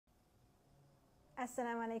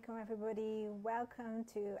Assalamu alaikum, everybody. Welcome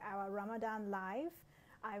to our Ramadan live.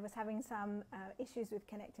 I was having some issues with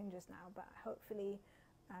connecting just now, but hopefully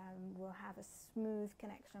we'll have a smooth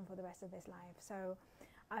connection for the rest of this live. So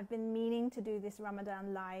I've been meaning to do this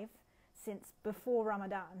Ramadan live since before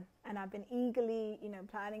Ramadan, and I've been eagerly,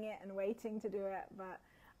 planning it and waiting to do it. But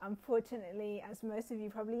unfortunately, as most of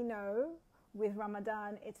you probably know, with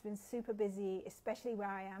Ramadan, it's been super busy, especially where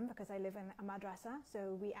I am because I live in a madrasa.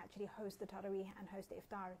 So we actually host the Taraweeh and host the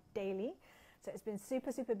iftar daily. So it's been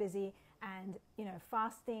super, super busy, and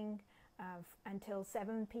fasting until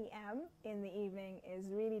 7 p.m. in the evening is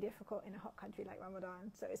really difficult in a hot country like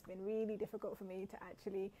Ramadan. So it's been really difficult for me to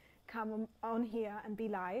actually come on here and be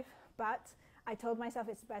live. But I told myself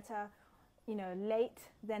it's better late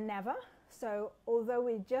than never. So although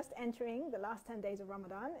we're just entering the last 10 days of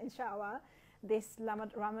Ramadan, inshallah, this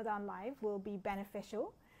Ramadan live will be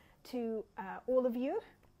beneficial to all of you,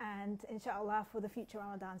 and inshallah for the future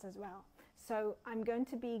Ramadans as well. So I'm going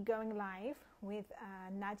to be going live with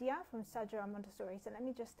Nadia from Sajra Montessori. So let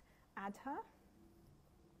me just add her.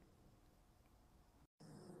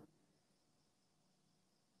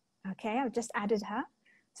 Okay, I've just added her.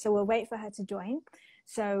 So we'll wait for her to join.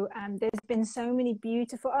 So there's been so many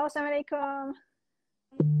beautiful... Oh, assalamu alaikum.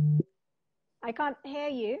 I can't hear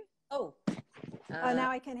you. Oh, now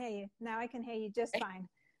I can hear you. Now I can hear you just fine.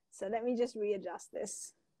 So let me just readjust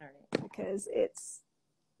this. all right. Because it's...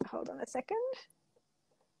 Hold on a second.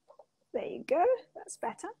 There you go. That's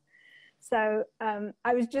better. So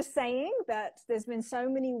I was just saying that there's been so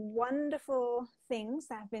many wonderful things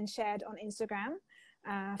that have been shared on Instagram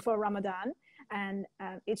for Ramadan, and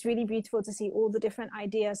it's really beautiful to see all the different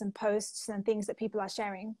ideas and posts and things that people are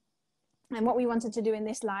sharing. And what we wanted to do in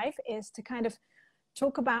this live is to kind of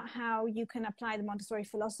talk about how you can apply the Montessori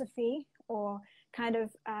philosophy, or kind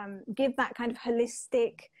of give that kind of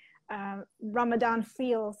holistic Ramadan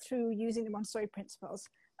feel through using the Montessori principles.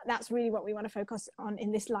 That's really what we want to focus on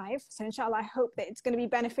in this live. So inshallah, I hope that it's going to be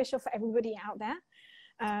beneficial for everybody out there.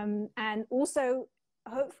 And also,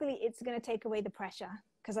 hopefully it's going to take away the pressure.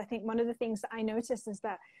 Because I think one of the things that I noticed is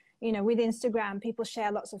that, with Instagram, people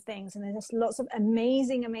share lots of things, and there's lots of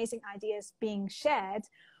amazing, amazing ideas being shared.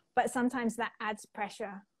 But sometimes that adds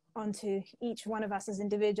pressure onto each one of us as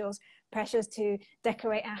individuals, pressures to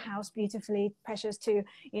decorate our house beautifully, pressures to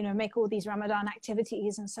make all these Ramadan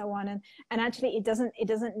activities and so on, and actually it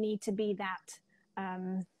doesn't need to be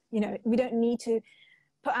that. We don't need to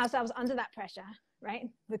put ourselves under that pressure, right?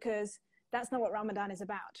 Because that's not what Ramadan is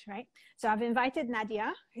about, right? So I've invited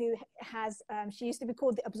Nadia, who has she used to be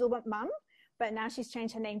called the Absorbent Mum, but now she's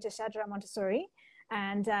changed her name to Shadra Montessori,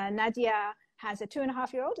 and Nadia has a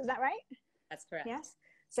 2.5-year-old. Is that right? That's correct. Yes.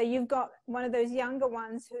 So you've got one of those younger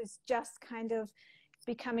ones who's just kind of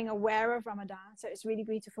becoming aware of Ramadan. So it's really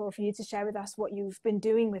beautiful for you to share with us what you've been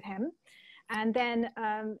doing with him. And then,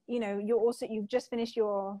 you've just finished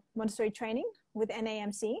your Montessori training with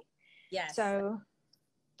NAMC. Yes. So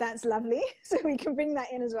that's lovely. So we can bring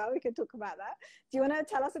that in as well. We can talk about that. Do you want to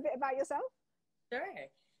tell us a bit about yourself? Sure.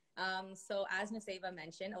 So as Nusaiba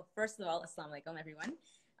mentioned, first of all, assalamu alaikum, everyone.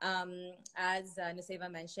 As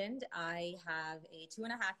Nusaiba mentioned, I have a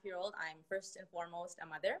 2.5-year-old. I'm first and foremost a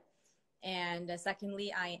mother. And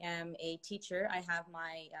secondly, I am a teacher. I have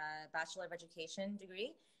my Bachelor of Education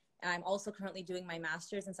degree. I'm also currently doing my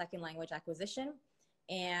master's in second language acquisition.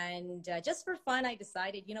 And just for fun, I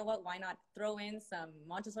decided, why not throw in some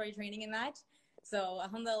Montessori training in that? So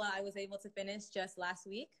alhamdulillah, I was able to finish just last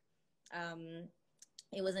week.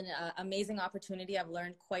 It was an amazing opportunity. I've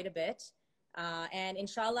learned quite a bit. And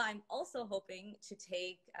inshallah, I'm also hoping to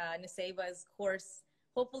take Nusaiba's course,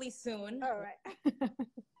 hopefully soon. All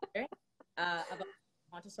right. About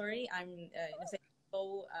Montessori. I'm Nusaiba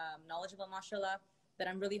so knowledgeable, mashallah, that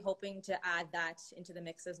I'm really hoping to add that into the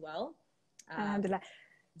mix as well. Alhamdulillah.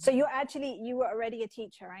 So you were already a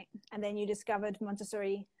teacher, right? And then you discovered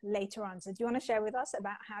Montessori later on. So do you want to share with us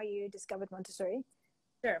about how you discovered Montessori?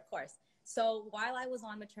 Sure, of course. So while I was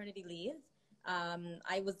on maternity leave,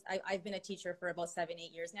 I've been a teacher for about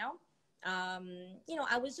 7-8 years now.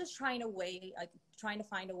 I was just trying to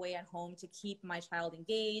find a way at home to keep my child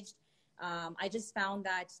engaged. I just found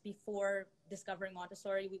that before discovering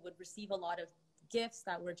Montessori, we would receive a lot of gifts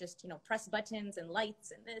that were just, press buttons and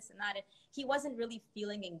lights and this and that. And he wasn't really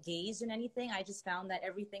feeling engaged in anything. I just found that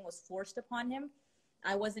everything was forced upon him.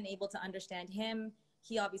 I wasn't able to understand him.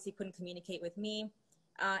 He obviously couldn't communicate with me.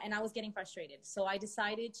 And I was getting frustrated. So I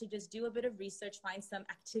decided to just do a bit of research, find some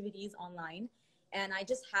activities online. And I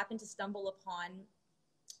just happened to stumble upon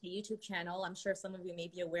a YouTube channel. I'm sure some of you may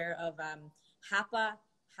be aware of Hapa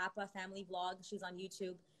Family Vlog. She's on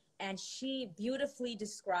YouTube. And she beautifully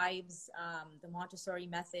describes the Montessori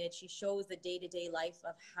method. She shows the day-to-day life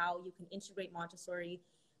of how you can integrate Montessori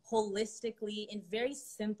holistically in very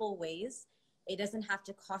simple ways. It doesn't have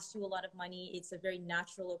to cost you a lot of money. It's a very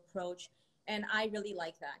natural approach. And I really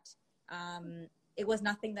like that. It was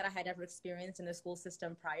nothing that I had ever experienced in the school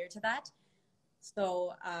system prior to that.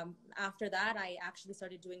 So after that, I actually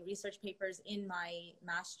started doing research papers in my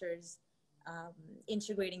master's,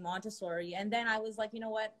 integrating Montessori. And then I was like, you know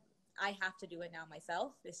what? I have to do it now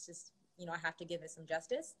myself. It's just, you know, I have to give it some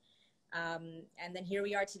justice. And then here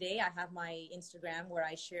we are today. I have my Instagram where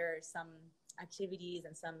I share some activities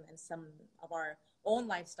and some of our own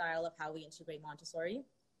lifestyle of how we integrate Montessori.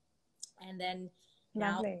 And then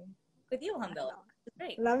now with you, alhamdulillah. It's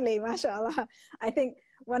great. Lovely, mashallah. I think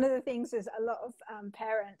one of the things is a lot of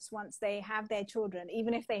parents, once they have their children,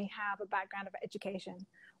 even if they have a background of education,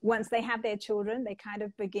 once they have their children, they kind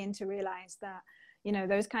of begin to realize that, you know,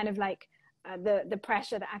 those kind of like the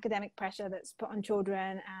pressure, the academic pressure that's put on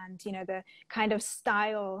children, and, you know, the kind of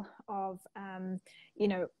style of, you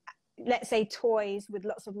know, let's say toys with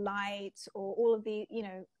lots of lights, or all of the, you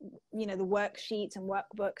know, the worksheets and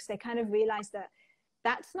workbooks, they kind of realize that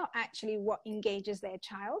that's not actually what engages their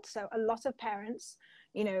child. So a lot of parents,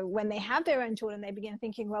 you know, when they have their own children, they begin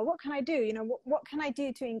thinking, well, what can I do? You know, what can I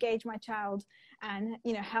do to engage my child and,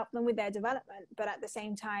 you know, help them with their development, but at the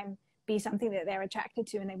same time be something that they're attracted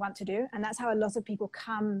to and they want to do. And that's how a lot of people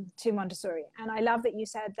come to Montessori. And I love that you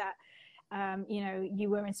said that, you know, you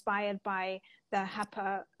were inspired by the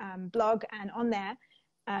Hapa blog, and on there,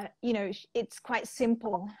 you know, it's quite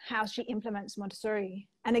simple how she implements Montessori.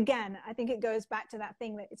 And again, I think it goes back to that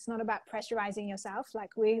thing that it's not about pressurizing yourself.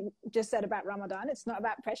 Like we just said about Ramadan, it's not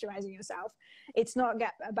about pressurizing yourself. It's not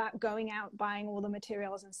about going out, buying all the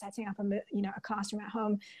materials and setting up a classroom at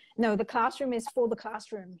home. No, the classroom is for the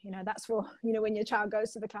classroom. You know, that's for, you know, when your child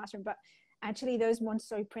goes to the classroom. But actually those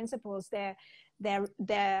Montessori principles,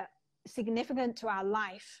 they're significant to our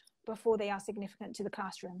life before they are significant to the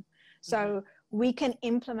classroom. So we can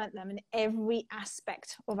implement them in every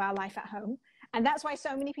aspect of our life at home. And that's why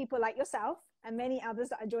so many people like yourself and many others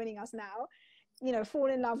that are joining us now, you know, fall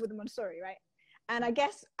in love with Montessori, right? And I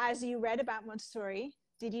guess as you read about Montessori,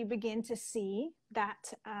 did you begin to see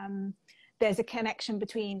that there's a connection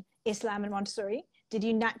between Islam and Montessori? Did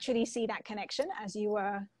you naturally see that connection as you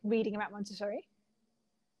were reading about Montessori?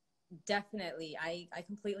 Definitely. I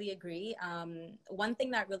completely agree. One thing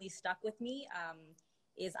that really stuck with me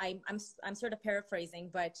is I'm sort of paraphrasing,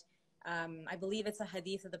 but I believe it's a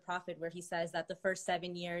hadith of the Prophet where he says that the first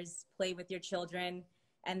 7 years play with your children,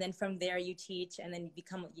 and then from there you teach, and then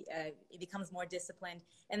it becomes more disciplined.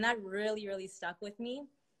 And that really, really stuck with me.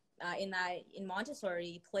 In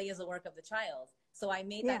Montessori, play is a work of the child. So I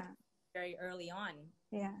made that very early on.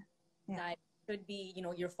 Yeah. That should be, you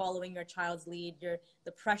know, you're following your child's lead.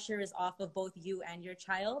 The pressure is off of both you and your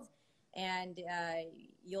child. And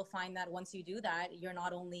you'll find that once you do that, you're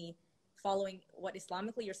not only following what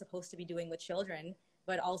Islamically you're supposed to be doing with children,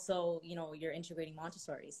 but also, you know, you're integrating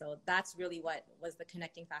Montessori. So that's really what was the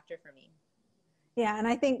connecting factor for me. Yeah, and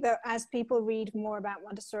I think that as people read more about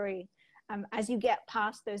Montessori, as you get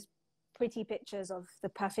past those pretty pictures of the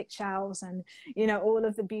perfect shelves and, you know, all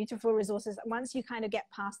of the beautiful resources, once you kind of get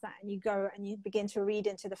past that and you go and you begin to read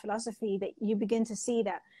into the philosophy, that you begin to see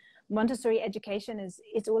that Montessori education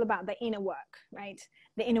it's all about the inner work, right?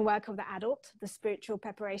 The inner work of the adult, the spiritual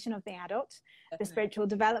preparation of the adult, the spiritual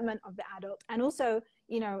development of the adult. And also,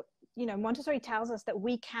 you know, Montessori tells us that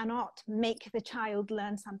we cannot make the child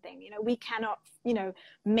learn something. You know, we cannot, you know,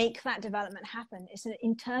 make that development happen. It's an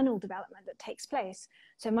internal development that takes place.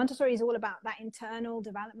 So Montessori is all about that internal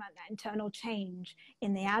development, that internal change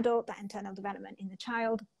in the adult, that internal development in the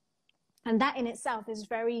child. And that in itself is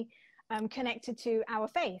very connected to our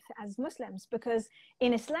faith as Muslims, because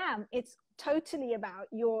in Islam, it's totally about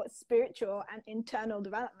your spiritual and internal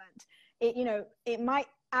development. You know, it might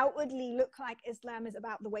outwardly look like Islam is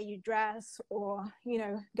about the way you dress or, you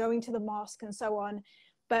know, going to the mosque and so on.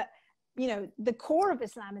 But, you know, the core of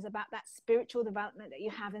Islam is about that spiritual development that you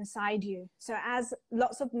have inside you. So as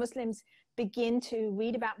lots of Muslims begin to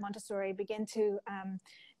read about Montessori, begin to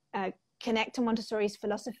connect to Montessori's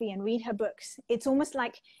philosophy and read her books, it's almost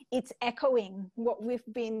like it's echoing what we've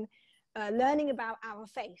been learning about our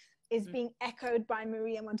faith is being echoed by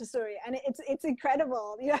Maria Montessori. And it's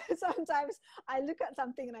incredible. You know, sometimes I look at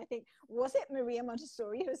something and I think, was it Maria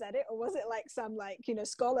Montessori who said it? Or was it like some, like, you know,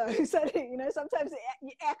 scholar who said it? You know, sometimes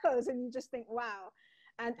it echoes and you just think, wow.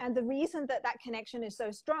 And the reason that connection is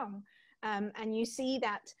so strong, and you see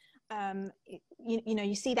that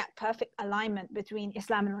you see that perfect alignment between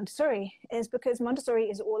Islam and Montessori is because Montessori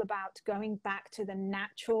is all about going back to the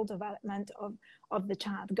natural development of the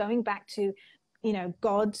child, going back to,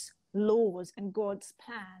 God's laws and God's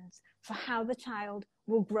plans for how the child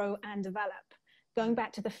will grow and develop, going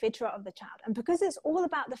back to the fitra of the child. And because it's all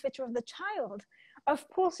about the fitra of the child, of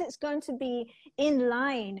course it's going to be in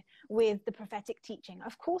line with the prophetic teaching.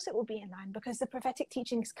 Of course it will be in line, because the prophetic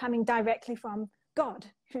teaching is coming directly from God,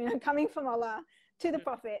 coming from Allah to the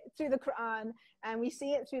Prophet through the Quran, and we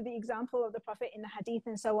see it through the example of the Prophet in the Hadith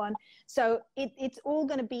and so on. So it's all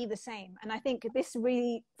going to be the same. And I think this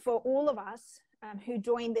really, for all of us who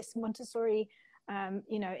join this Montessori,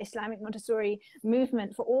 Islamic Montessori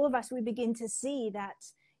movement, for all of us, we begin to see that,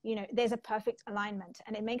 there's a perfect alignment,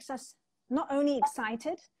 and it makes us not only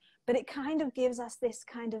excited, but it kind of gives us this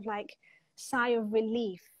kind of like sigh of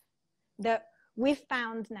relief that we've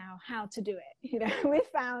found now how to do it. We've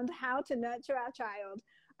found how to nurture our child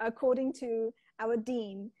according to our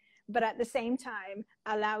deen, but at the same time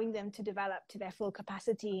allowing them to develop to their full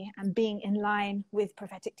capacity and being in line with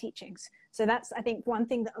prophetic teachings. So that's, I think, one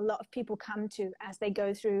thing that a lot of people come to as they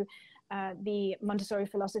go through the Montessori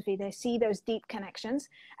philosophy. They see those deep connections,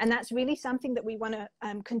 and that's really something that we want to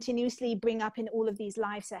continuously bring up in all of these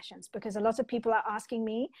live sessions, because a lot of people are asking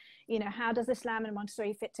me, how does Islam and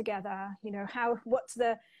Montessori fit together? What's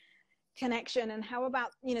the connection, and how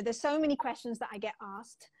about, there's so many questions that I get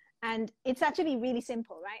asked. And it's actually really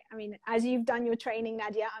simple, right? I mean, as you've done your training,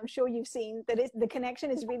 Nadia, I'm sure you've seen that the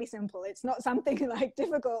connection is really simple. It's not something like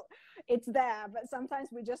difficult. It's there, but sometimes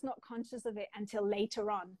we're just not conscious of it until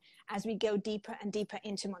later on as we go deeper and deeper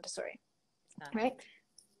into Montessori, right?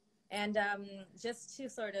 And just to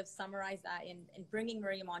sort of summarize that in bringing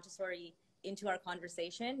Maria Montessori into our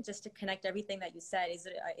conversation, just to connect everything that you said, is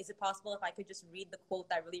it possible if I could just read the quote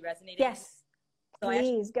that really resonated? Yes, so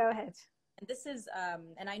please go ahead. And this is,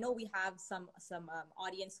 and I know we have some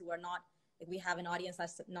audience who are not, we have an audience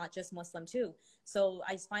that's not just Muslim too. So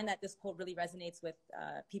I just find that this quote really resonates with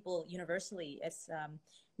people universally. It's,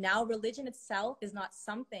 now religion itself is not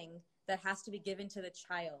something that has to be given to the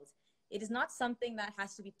child. It is not something that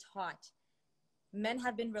has to be taught. Men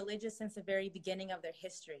have been religious since the very beginning of their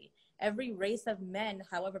history. Every race of men,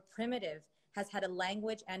 however primitive, has had a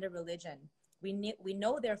language and a religion. We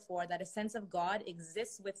know, therefore, that a sense of God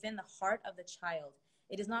exists within the heart of the child.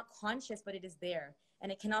 It is not conscious, but it is there,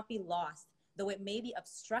 and it cannot be lost, though it may be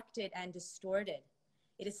obstructed and distorted.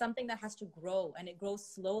 It is something that has to grow, and it grows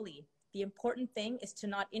slowly. The important thing is to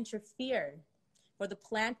not interfere, for the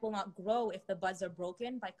plant will not grow if the buds are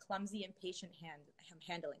broken by clumsy, impatient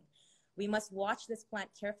handling. We must watch this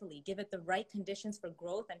plant carefully, give it the right conditions for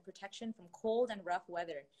growth and protection from cold and rough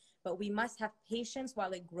weather. But we must have patience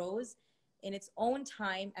while it grows in its own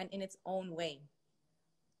time and in its own way.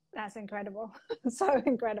 That's incredible. So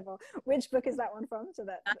incredible. Which book is that one from? So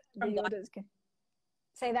that the orders can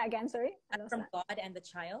say that again. Sorry. That's from God and the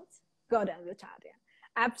Child. God and the Child. Yeah.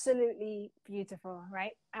 Absolutely beautiful,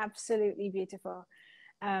 right? Absolutely beautiful.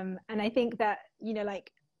 And I think that,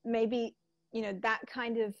 like maybe, that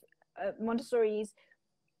kind of Montessori's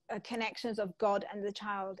connections of God and the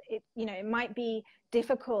child, it might be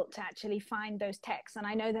difficult to actually find those texts. And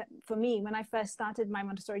I know that for me, when I first started my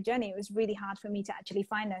Montessori journey, it was really hard for me to actually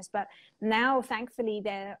find those. But now, thankfully,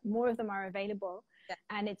 more of them are available,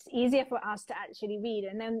 and it's easier for us to actually read.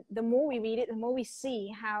 And then the more we read it, the more we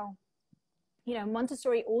see how,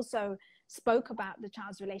 Montessori also spoke about the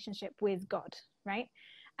child's relationship with God, right?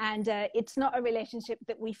 And it's not a relationship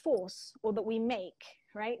that we force or that we make,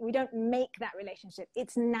 right? We don't make that relationship.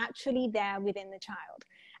 It's naturally there within the child.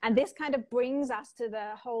 And this kind of brings us to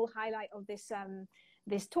the whole highlight of this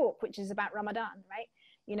this talk, which is about Ramadan,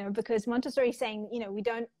 right? Because Montessori is saying,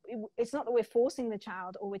 it's not that we're forcing the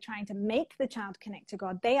child or we're trying to make the child connect to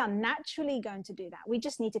God. They are naturally going to do that. We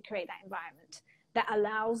just need to create that environment that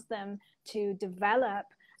allows them to develop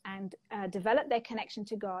and develop their connection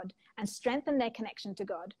to God and strengthen their connection to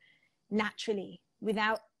God naturally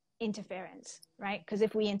without interference, right? Because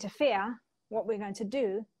if we interfere, what we're going to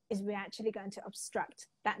do is we're actually going to obstruct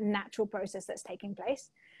that natural process that's taking place.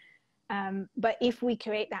 But if we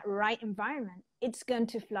create that right environment, it's going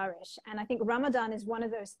to flourish. And I think Ramadan is one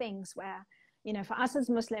of those things where, for us as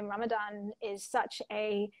Muslim, Ramadan is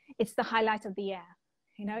it's the highlight of the year.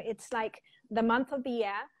 It's like the month of the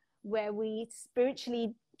year where we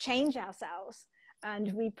spiritually change ourselves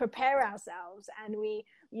and we prepare ourselves and we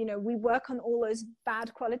work on all those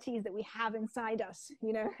bad qualities that we have inside us,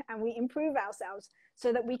 and we improve ourselves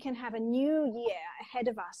so that we can have a new year ahead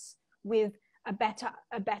of us with a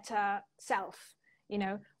better self.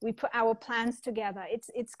 We put our plans together.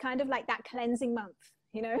 It's kind of like that cleansing month,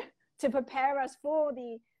 to prepare us for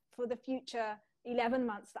the future 11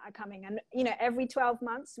 months that are coming. And, you know, every 12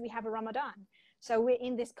 months we have a Ramadan. So we're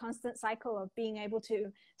in this constant cycle of being able to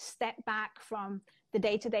step back from the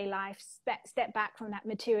day-to-day life, step back from that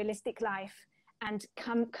materialistic life, and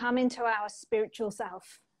come into our spiritual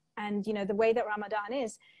self. And, you know, the way that Ramadan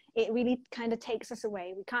is, it really kind of takes us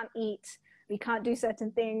away. We can't eat, we can't do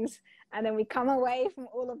certain things. And then we come away from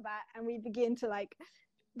all of that and we begin to like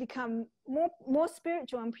become more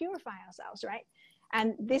spiritual and purify ourselves, right?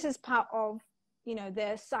 And this is part of, you know,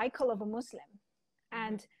 the cycle of a Muslim.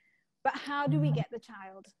 And but how do we get the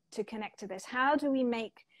child to connect to this? How do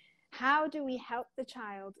we help the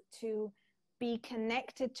child to be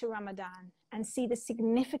connected to Ramadan and see the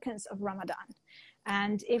significance of Ramadan?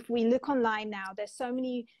 And if we look online now, there's so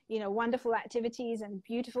many, you know, wonderful activities and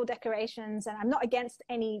beautiful decorations. And I'm not against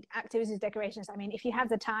any activities, decorations. I mean, if you have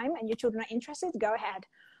the time and your children are interested, go ahead.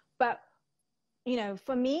 But, you know,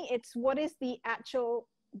 for me, it's what is the actual,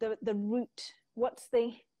 the root, what's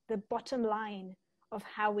the bottom line of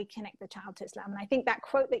how we connect the child to Islam. And I think that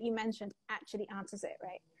quote that you mentioned actually answers it,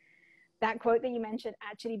 right? That quote that you mentioned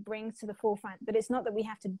actually brings to the forefront that it's not that we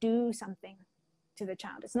have to do something to the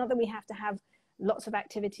child. It's not that we have to have lots of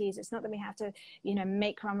activities. It's not that we have to, you know,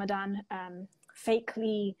 make Ramadan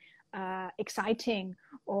fakely exciting,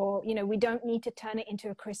 or, you know, we don't need to turn it into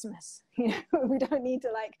a Christmas. You know, we don't need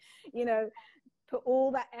to, like, you know, put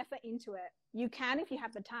all that effort into it. You can if you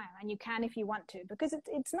have the time, and you can if you want to, because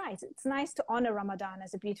it's nice. It's nice to honor Ramadan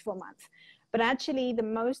as a beautiful month. But actually, the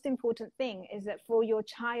most important thing is that for your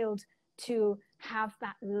child to have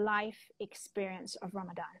that life experience of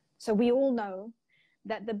Ramadan. So we all know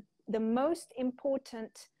that the most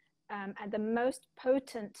important and the most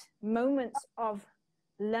potent moments of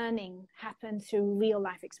learning happen through real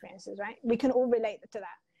life experiences, right? We can all relate to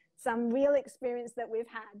that. Some real experience that we've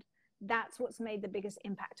had, that's what's made the biggest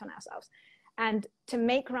impact on ourselves. And to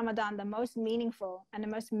make Ramadan the most meaningful and the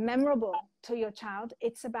most memorable to your child,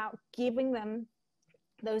 it's about giving them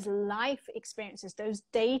those life experiences, those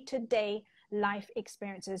day-to-day life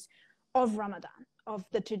experiences of Ramadan, of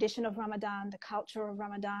the tradition of Ramadan, the culture of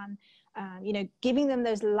Ramadan, you know, giving them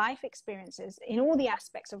those life experiences in all the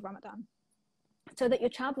aspects of Ramadan, so that your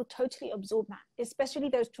child will totally absorb that, especially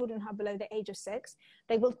those children who are below the age of 6.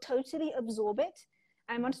 They will totally absorb it.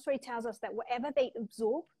 And Montessori tells us that whatever they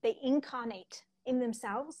absorb, they incarnate in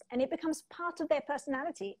themselves, and it becomes part of their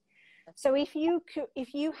personality. So if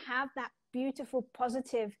you have that beautiful,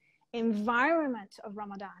 positive environment of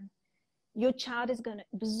Ramadan, your child is going to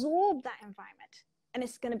absorb that environment, and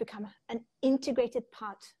it's going to become an integrated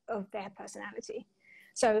part of their personality.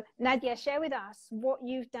 So Nadia, share with us what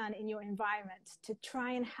you've done in your environment to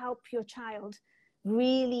try and help your child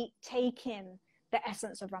really take in the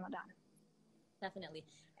essence of Ramadan. Definitely.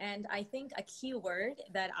 And I think a key word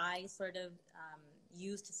that I sort of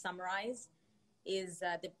use to summarize is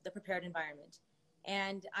the prepared environment.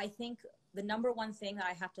 And I think the number one thing that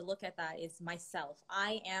I have to look at that is myself.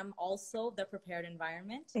 I am also the prepared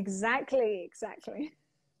environment. Exactly.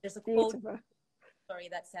 There's a quote story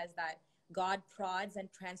that says that God prods and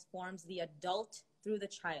transforms the adult through the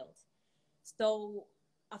child. So,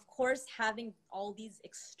 of course, having all these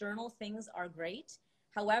external things are great.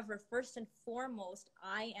 However, first and foremost,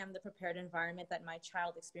 I am the prepared environment that my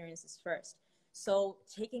child experiences first. So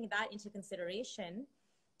taking that into consideration,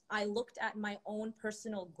 I looked at my own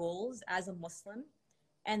personal goals as a Muslim,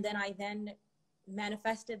 and then I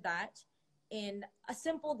manifested that in a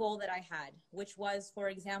simple goal that I had, which was, for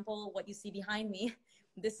example, what you see behind me.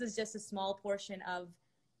 This is just a small portion of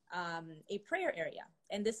a prayer area.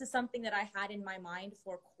 And this is something that I had in my mind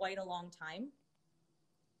for quite a long time,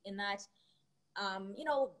 in that you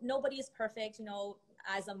know, nobody is perfect. You know,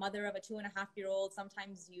 as a mother of a 2.5-year-old,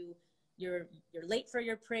 sometimes you're late for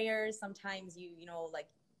your prayers. Sometimes you know, like,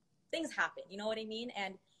 things happen, you know what I mean?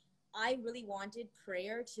 And I really wanted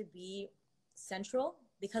prayer to be central,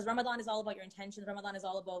 because Ramadan is all about your intentions. Ramadan is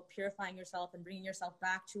all about purifying yourself and bringing yourself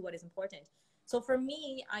back to what is important. So for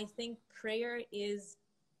me, I think prayer is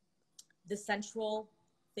the central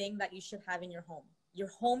thing that you should have in your home. Your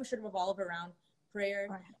home should revolve around prayer.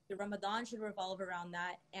 Right. The Ramadan should revolve around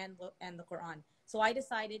that, and the Quran. So I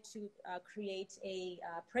decided to create a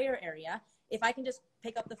prayer area. If I can just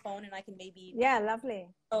pick up the phone and I can maybe... Yeah, lovely.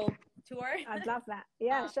 So tour. I'd love that.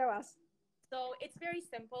 Yeah, show us. So it's very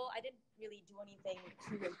simple. I didn't really do anything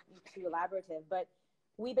too elaborative, but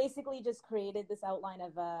we basically just created this outline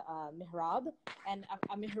of a mihrab. And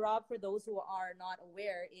a mihrab, for those who are not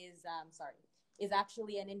aware, is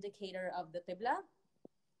actually an indicator of the Qibla.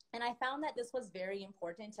 And I found that this was very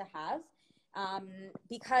important to have,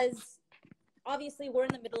 because obviously we're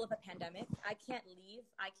in the middle of a pandemic. I can't leave.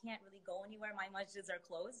 I can't really go anywhere. My masjids are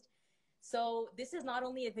closed. So this is not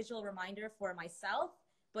only a visual reminder for myself,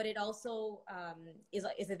 but it also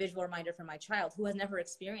is a visual reminder for my child who has never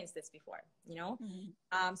experienced this before, you know?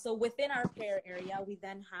 Mm-hmm. So within our prayer area, we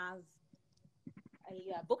then have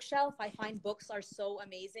a bookshelf. I find books are so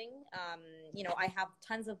amazing. You know, I have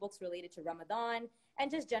tons of books related to Ramadan and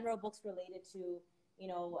just general books related to, you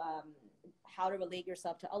know, how to relate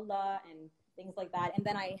yourself to Allah and things like that. And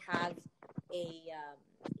then I have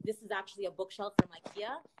this is actually a bookshelf from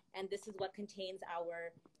IKEA, and this is what contains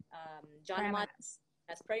our janamats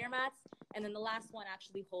as prayer mats. And then the last one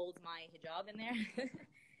actually holds my hijab in there.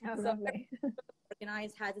 Oh, so lovely.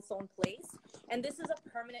 Organized, has its own place. And this is a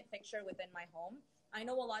permanent fixture within my home. I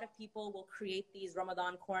know a lot of people will create these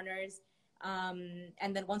Ramadan corners,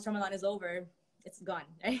 and then once Ramadan is over, it's gone.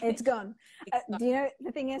 Right? It's gone. Do you know,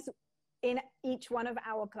 the thing is, in each one of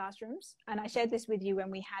our classrooms, and I shared this with you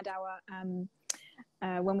when we had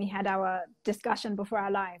our discussion before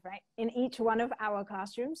our live, right? In each one of our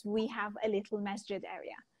classrooms, we have a little masjid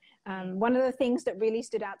area. One of the things that really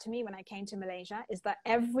stood out to me when I came to Malaysia is that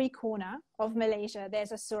every corner of Malaysia,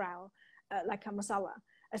 there's a surau, like a musalla,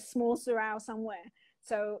 a small surau somewhere.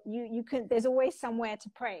 So you can, there's always somewhere to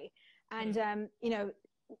pray. And, you know,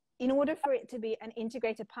 in order for it to be an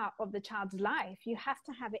integrated part of the child's life, you have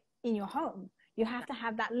to have it in your home. You have to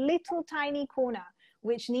have that little tiny corner,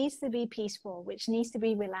 which needs to be peaceful, which needs to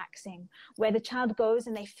be relaxing, where the child goes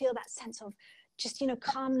and they feel that sense of just, you know,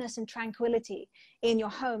 calmness and tranquility in your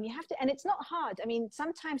home. You have to, and it's not hard. I mean,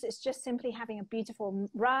 sometimes it's just simply having a beautiful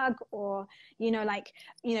rug, or, you know, like,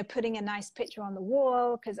 you know, putting a nice picture on the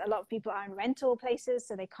wall, because a lot of people are in rental places,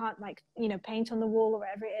 so they can't, like, you know, paint on the wall or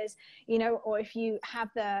wherever it is, you know, or if you have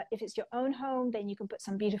if it's your own home, then you can put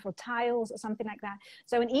some beautiful tiles or something like that.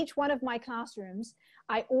 So in each one of my classrooms,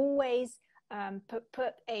 I always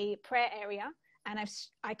put a prayer area, and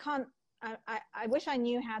I wish I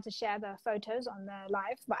knew how to share the photos on the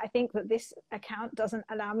live, but I think that this account doesn't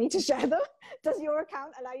allow me to share them. Does your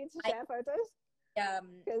account allow you to share photos?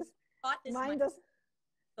 Because mine does.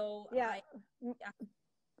 So yeah.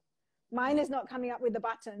 Mine is not coming up with the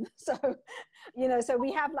button. So, you know, so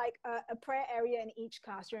we have like a prayer area in each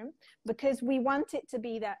classroom, because we want it to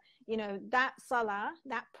be that, you know, that salah,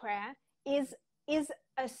 that prayer is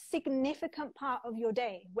a significant part of your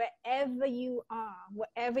day. Wherever you are,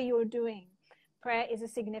 whatever you're doing, prayer is a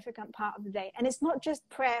significant part of the day. And it's not just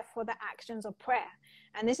prayer for the actions of prayer.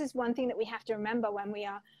 And this is one thing that we have to remember when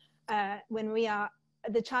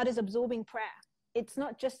the child is absorbing prayer. It's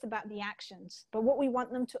not just about the actions, but what we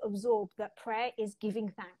want them to absorb, that prayer is giving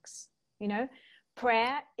thanks. You know,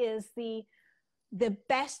 prayer is the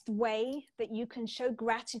best way that you can show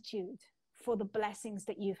gratitude for the blessings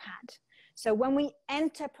that you've had. So when we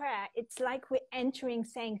enter prayer, it's like we're entering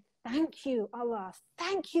saying, thank you, Allah.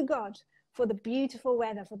 Thank you, God, for the beautiful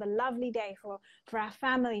weather, for the lovely day, for our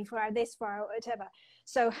family, for our this, for our whatever.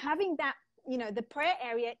 So having that, you know, the prayer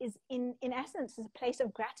area is in essence is a place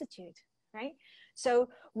of gratitude, right? So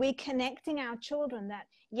we're connecting our children that,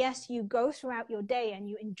 yes, you go throughout your day and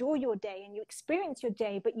you enjoy your day and you experience your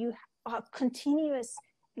day, but you are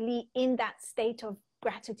continuously in that state of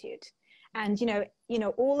gratitude. And, you know,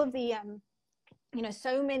 all of the, you know,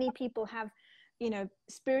 so many people have, you know,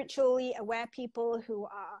 spiritually aware people who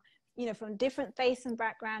are, you know, from different faiths and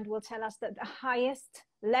background will tell us that the highest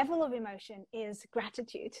level of emotion is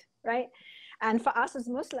gratitude, right? And for us as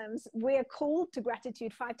Muslims, we're called to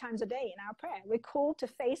gratitude 5 times a day in our prayer. We're called to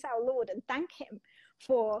face our Lord and thank him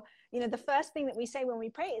for, you know, the first thing that we say when we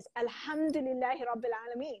pray is Alhamdulillahi Rabbil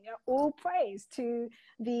Alameen, you know, all praise to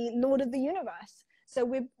the Lord of the universe. So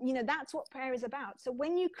you know, that's what prayer is about. So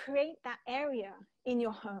when you create that area in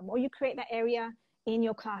your home, or you create that area in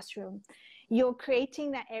your classroom, you're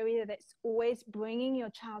creating that area that's always bringing your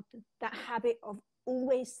child that habit of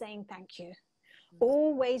always saying thank you,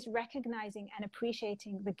 always recognizing and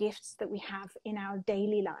appreciating the gifts that we have in our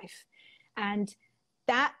daily life. And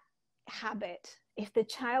that habit, if the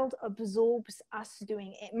child absorbs us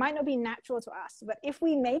doing it, it might not be natural to us, but if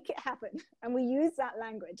we make it happen and we use that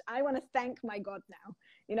language, I want to thank my God now,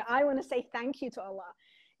 you know, I want to say thank you to Allah.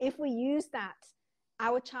 If we use that,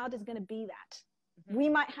 our child is going to be that. Mm-hmm. We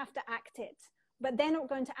might have to act it, but they're not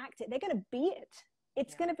going to act it. They're going to be it.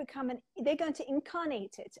 It's going to become they're going to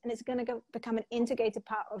incarnate it, and it's going to become an integrated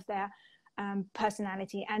part of their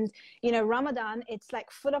personality. And, you know, Ramadan, it's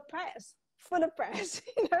like full of prayers.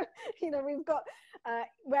 You know, we've got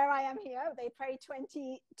where I am here, they pray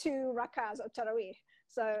 22 rakahs of Taraweeh.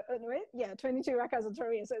 So wait, yeah, 22 rakats of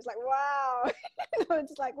Tarawih. So it's like, wow.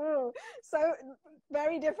 It's like, whoa, so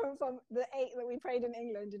very different from the 8 that we prayed in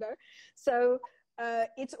England, you know. So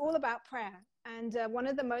it's all about prayer. And one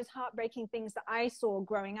of the most heartbreaking things that I saw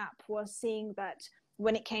growing up was seeing that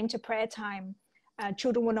when it came to prayer time,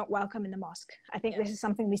 children were not welcome in the mosque. I think this is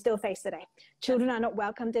something we still face today. Children are not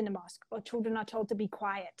welcomed in the mosque, or children are told to be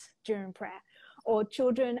quiet during prayer, or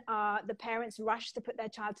the parents rush to put their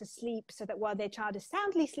child to sleep so that while their child is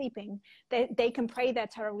soundly sleeping, they can pray their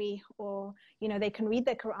Taraweeh, or, you know, they can read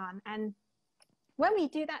their Quran. And when we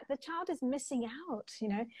do that, the child is missing out, you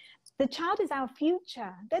know. The child is our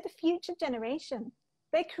future. They're the future generation.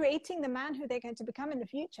 They're creating the man who they're going to become in the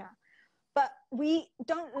future. But we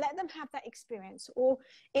don't let them have that experience, or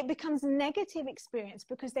it becomes negative experience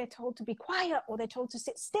because they're told to be quiet, or they're told to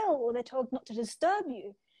sit still, or they're told not to disturb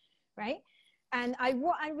you, right? And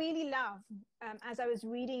what I really love, as I was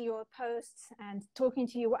reading your posts and talking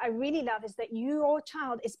to you, what I really love is that your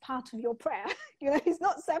child is part of your prayer. You know, he's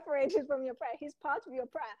not separated from your prayer. He's part of your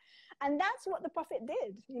prayer. And that's what the Prophet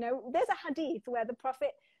did. You know, there's a hadith where the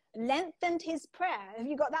Prophet lengthened his prayer. Have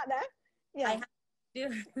you got that there? Yeah.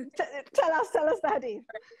 Tell us the hadith.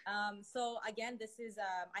 So again, this is,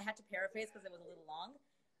 I had to paraphrase because it was a little long,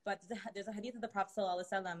 but there's a hadith of the Prophet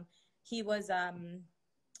ﷺ. He was,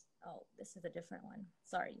 oh, this is a different one.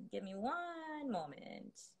 Sorry, give me one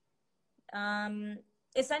moment.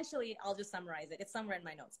 Essentially, I'll just summarize it. It's somewhere in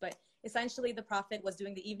my notes, but essentially the Prophet was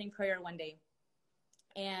doing the evening prayer one day,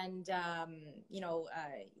 and you know,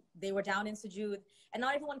 they were down in sujood, and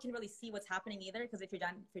not everyone can really see what's happening either, because if you're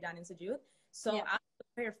down in sujood. So after the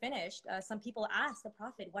prayer finished, some people asked the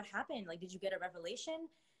Prophet, what happened? Like, did you get a revelation?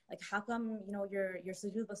 Like, how come, you know, your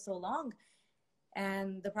sujood was so long?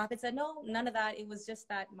 And the Prophet said, no, none of that. It was just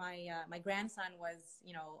that my grandson was,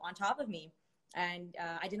 you know, on top of me, and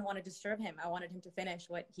I didn't want to disturb him. I wanted him to finish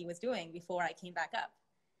what he was doing before I came back up.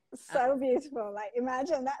 So beautiful. Like,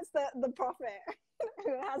 imagine that's the Prophet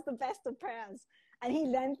who has the best of prayers, and he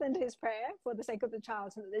lengthened his prayer for the sake of the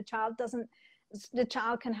child, so that the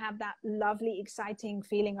child can have that lovely, exciting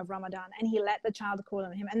feeling of Ramadan, and he let the child call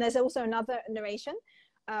on him. And there's also another narration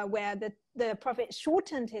where the Prophet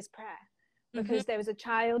shortened his prayer because there was a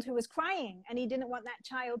child who was crying, and he didn't want that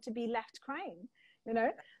child to be left crying, you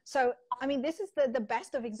know. So I mean, this is the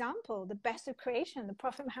best of example, the best of creation, the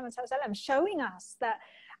Prophet Muhammad ﷺ, showing us that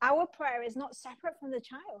our prayer is not separate from the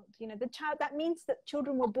child. You know, the child, that means that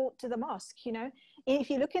children were brought to the mosque. You know, if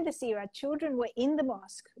you look in the seerah, children were in the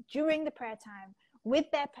mosque during the prayer time with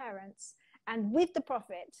their parents and with the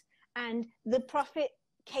Prophet, and the Prophet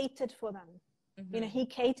catered for them. You know, he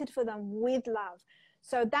catered for them with love.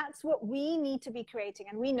 So that's what we need to be creating.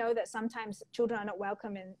 And we know that sometimes children are not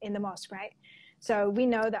welcome in the mosque, right? So we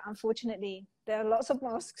know that, unfortunately, there are lots of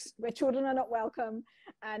mosques where children are not welcome.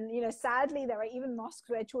 And, you know, sadly, there are even mosques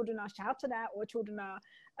where children are shouted at, or children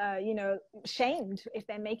are, you know, shamed if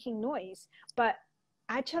they're making noise. But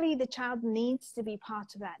actually, the child needs to be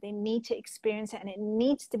part of that. They need to experience it, and it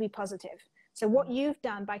needs to be positive. So what you've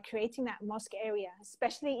done by creating that mosque area,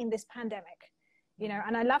 especially in this pandemic, you know,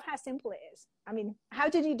 and I love how simple it is. I mean, how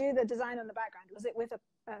did you do the design on the background? Was it with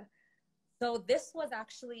a So this was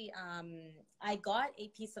actually, I got a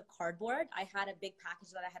piece of cardboard. I had a big package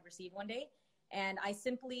that I had received one day, and I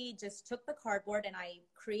simply just took the cardboard and I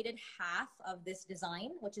created half of this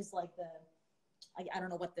design, which is like I don't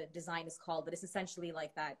know what the design is called, but it's essentially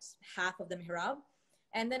like that half of the mihrab.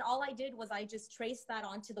 And then all I did was I just traced that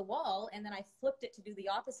onto the wall, and then I flipped it to do the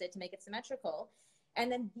opposite to make it symmetrical.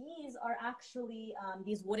 And then these are actually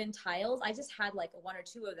these wooden tiles. I just had like 1 or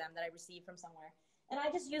 2 of them that I received from somewhere. And I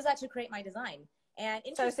just use that to create my design. And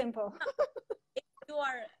so simple. If you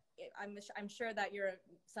are, I'm sure that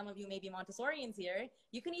some of you may be Montessorians here.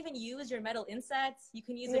 You can even use your metal insets. You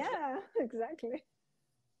can use exactly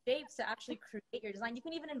shapes to actually create your design. You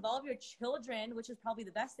can even involve your children, which is probably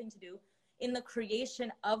the best thing to do, in the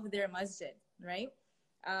creation of their masjid, right?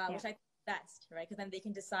 Which I think is best, right? Because then they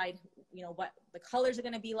can decide, you know, what the colors are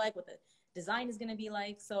going to be like, what the design is going to be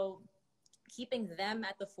like. So keeping them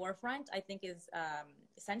at the forefront, I think, is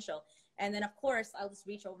essential. And then, of course, I'll just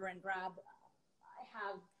reach over and grab, I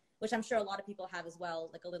have, which I'm sure a lot of people have as well,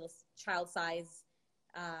 like a little child size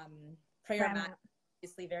prayer mat.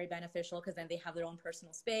 Obviously very beneficial, because then they have their own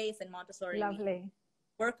personal space. And Montessori, lovely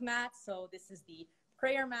work mat. So this is the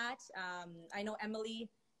prayer mat. I know Emily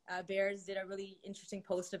Bears did a really interesting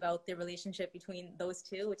post about the relationship between those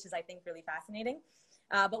two, which is, I think, really fascinating.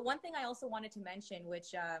 But one thing I also wanted to mention,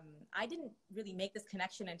 which I didn't really make this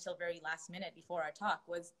connection until very last minute before our talk,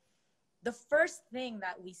 was the first thing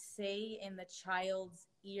that we say in the child's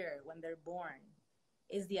ear when they're born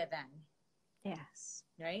is the adhan. Yes.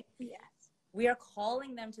 right? Yes. We are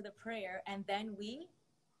calling them to the prayer, and then we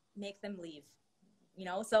make them leave, you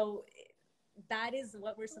know? So that is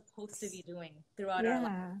what we're supposed to be doing throughout our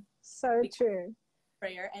life. Yeah. So true.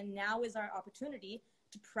 Prayer. And now is our opportunity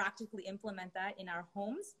to practically implement that in our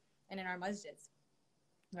homes and in our masjids,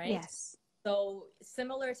 right? Yes. So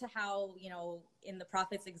similar to how, you know, in the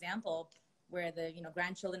Prophet's example, where the, you know,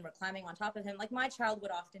 grandchildren were climbing on top of him, like my child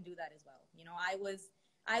would often do that as well. You know, I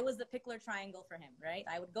was the pickler triangle for him, right?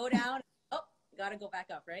 I would go down, oh, gotta go back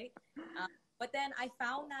up, right? But then I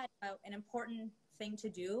found that an important thing to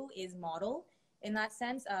do is model, in that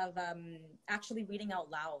sense of actually reading out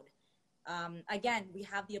loud. Again, we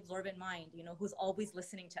have the absorbent mind, you know, who's always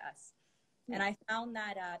listening to us. Yeah. And I found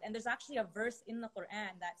that, and there's actually a verse in the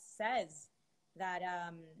Quran that says that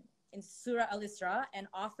in Surah Al-Isra, and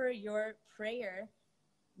offer your prayer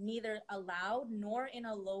neither aloud nor in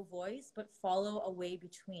a low voice, but follow a way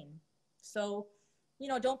between. So, you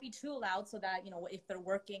know, don't be too loud so that, you know, if they're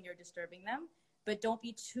working, you're disturbing them, but don't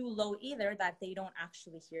be too low either that they don't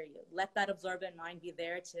actually hear you. Let that absorbent mind be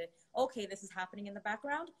there to, okay, this is happening in the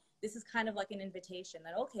background. This is kind of like an invitation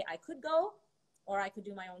that, okay, I could go or I could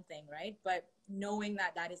do my own thing, right? But knowing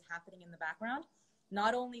that that is happening in the background,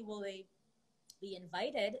 not only will they be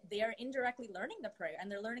invited, they are indirectly learning the prayer,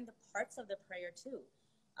 and they're learning the parts of the prayer too.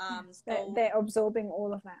 So they're absorbing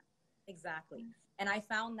all of that. Exactly. And I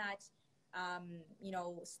found that, you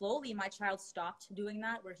know, slowly my child stopped doing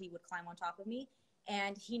that, where he would climb on top of me.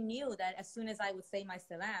 And he knew that as soon as I would say my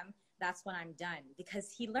salam, that's when I'm done,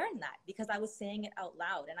 because he learned that because I was saying it out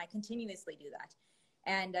loud, and I continuously do that.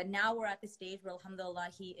 And now we're at the stage where, alhamdulillah,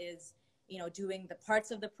 he is, you know, doing the parts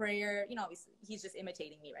of the prayer. You know, obviously he's just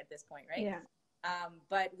imitating me at this point, right? Yeah.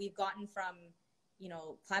 But we've gotten from, you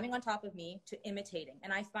know, climbing on top of me to imitating.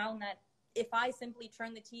 And I found that if I simply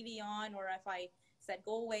turned the TV on, or if I said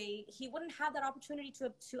go away, he wouldn't have that opportunity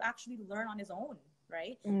to actually learn on his own,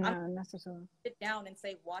 right? No, not at all. Sit down and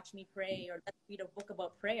say, watch me pray, or let's read a book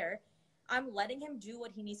about prayer. I'm letting him do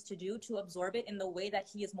what he needs to do to absorb it in the way that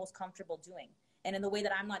he is most comfortable doing, and in the way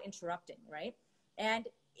that I'm not interrupting, right? And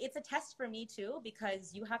it's a test for me too,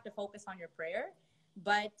 because you have to focus on your prayer,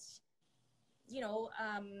 but you know,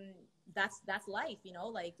 that's life, you know,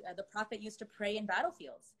 like the Prophet used to pray in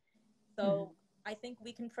battlefields. So I think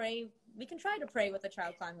we can try to pray with a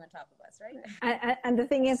child climbing on top of us, right? And the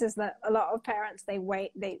thing is that a lot of parents,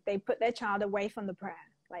 they put their child away from the prayer.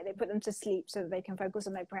 Like they put them to sleep so that they can focus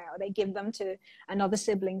on their prayer, or they give them to another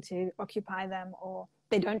sibling to occupy them, or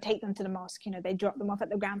they don't take them to the mosque. You know, they drop them off at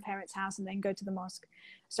the grandparents' house and then go to the mosque.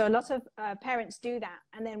 So a lot of parents do that.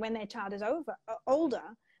 And then when their child is older,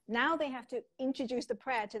 now they have to introduce the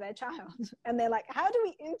prayer to their child. And they're like, how do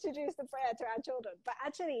we introduce the prayer to our children? But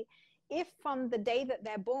actually, if from the day that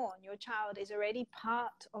they're born, your child is already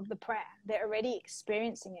part of the prayer, they're already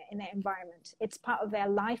experiencing it in their environment, it's part of their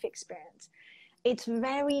life experience, it's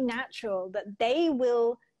very natural that they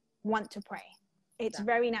will want to pray. It's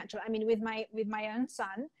very natural. I mean, with my own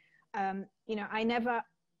son, you know, I never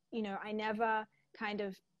kind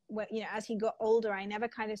of, you know, as he got older, I never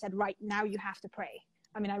kind of said, right, now you have to pray.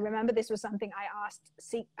 I mean, I remember this was something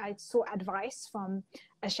I sought advice from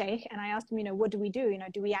a sheikh, and I asked him, you know, what do we do? You know,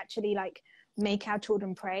 do we actually like make our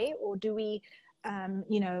children pray, or do we,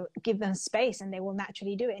 you know, give them space and they will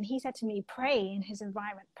naturally do it? And he said to me, pray in his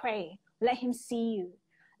environment, pray, let him see you,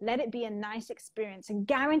 let it be a nice experience, and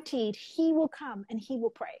guaranteed he will come and he will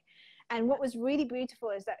pray. And what was really beautiful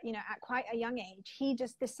is that, you know, at quite a young age, he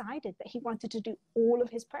just decided that he wanted to do all of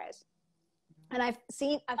his prayers. And I've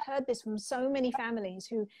heard this from so many families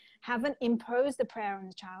who haven't imposed the prayer on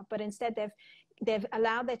the child, but instead they've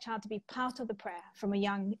allowed their child to be part of the prayer from a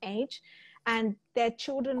young age, and their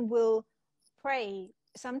children will pray,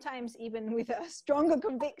 sometimes even with a stronger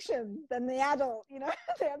conviction than the adult. You know,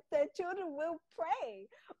 their children will pray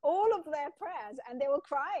all of their prayers, and they will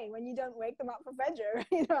cry when you don't wake them up for Fajr.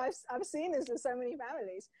 You know, I've seen this with so many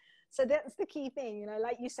families. So that's the key thing, you know,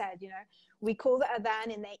 like you said, you know, we call the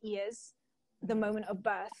adhan in their ears the moment of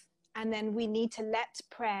birth, and then we need to let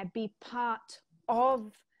prayer be part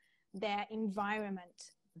of their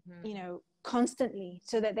environment, you know, constantly,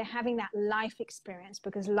 so that they're having that life experience,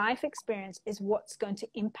 because life experience is what's going to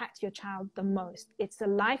impact your child the most. It's the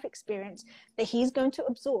life experience that he's going to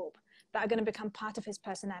absorb that are going to become part of his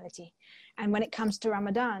personality. And when it comes to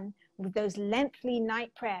Ramadan, with those lengthy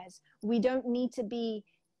night prayers, we don't need to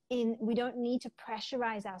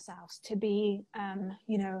pressurize ourselves to be,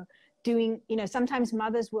 you know, doing, you know, sometimes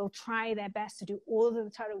mothers will try their best to do all of the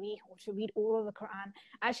Taraweeh or to read all of the Quran.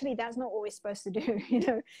 Actually, that's not what we're supposed to do. You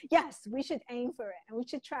know, yes, we should aim for it and we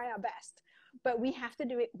should try our best, but we have to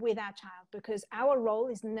do it with our child because our role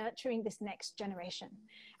is nurturing this next generation,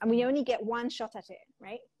 and we only get one shot at it,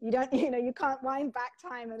 right? You don't, you can't wind back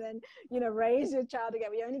time and then, raise your child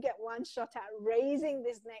again. We only get one shot at raising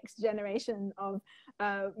this next generation of,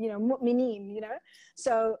 mu'minin,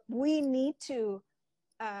 So we need to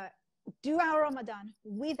do our Ramadan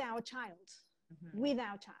with our child,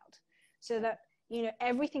 so that,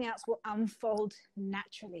 everything else will unfold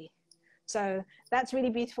naturally. So that's really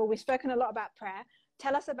beautiful. We've spoken a lot about prayer.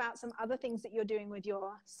 Tell us about some other things that you're doing with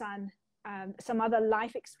your son, some other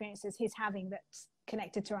life experiences he's having that's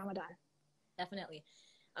connected to Ramadan. Definitely.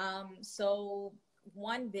 So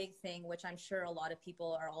one big thing, which I'm sure a lot of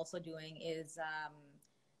people are also doing, is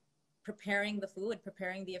preparing the food,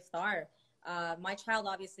 preparing the iftar. My child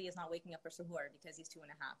obviously is not waking up for suhoor because he's 2.5,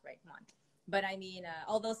 right? Come on. But I mean,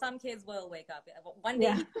 although some kids will wake up. One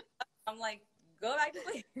day, I'm like, go back to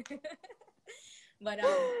sleep. but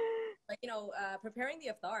preparing the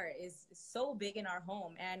iftar is so big in our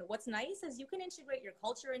home. And what's nice is you can integrate your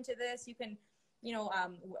culture into this. You can,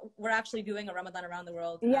 we're actually doing a Ramadan around the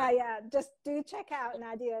world. Just do check out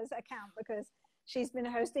Nadia's account because she's been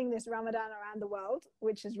hosting this Ramadan around the world,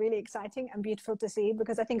 which is really exciting and beautiful to see,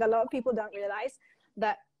 because I think a lot of people don't realize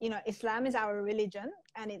that, Islam is our religion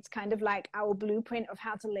and it's kind of like our blueprint of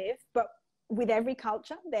how to live. But with every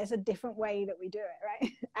culture, there's a different way that we do it,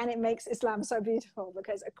 right? And it makes Islam so beautiful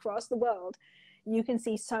because across the world, you can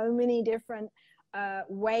see so many different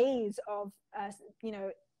ways of,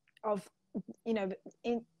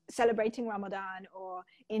 in celebrating Ramadan or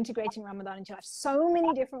integrating Ramadan into life. So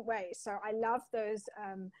many different ways. So I love those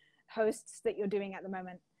hosts that you're doing at the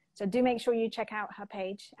moment. So do make sure you check out her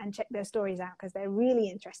page and check their stories out because they're really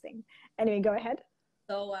interesting. Anyway, go ahead.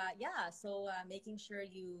 So, making sure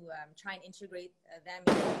you try and integrate them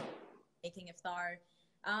in making iftar.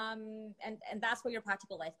 And that's where your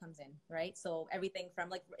practical life comes in, right? So everything from,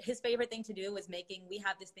 like, his favorite thing to do is we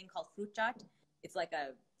have this thing called fruit chaat. It's like a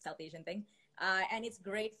South Asian thing. And it's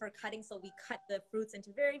great for cutting. So we cut the fruits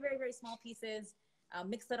into very, very, very small pieces,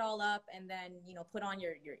 mix it all up, and then, put on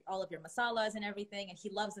all of your masalas and everything. And he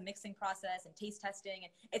loves the mixing process and taste testing.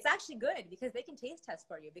 And it's actually good because they can taste test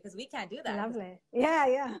for you because we can't do that. Lovely.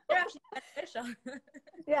 Yeah. They're actually beneficial.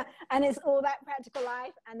 Yeah. And it's all that practical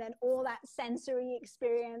life and then all that sensory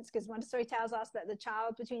experience, because Montessori tells us that the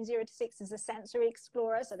child between 0 to 6 is a sensory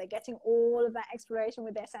explorer. So they're getting all of that exploration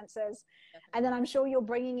with their senses. Definitely. And then I'm sure you're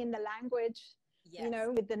bringing in the language. Yes.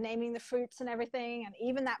 With the naming the fruits and everything. And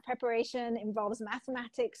even that preparation involves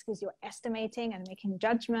mathematics because you're estimating and making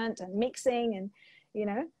judgment and mixing and,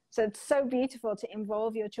 so it's so beautiful to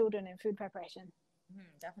involve your children in food preparation.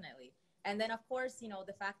 Definitely. And then, of course,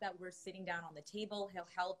 the fact that we're sitting down on the table, he'll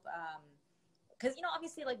help. Because,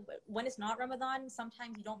 obviously, like when it's not Ramadan,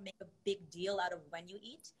 sometimes you don't make a big deal out of when you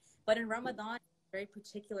eat. But in Ramadan, it's a very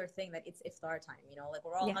particular thing that it's iftar time, like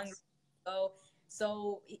we're all hungry.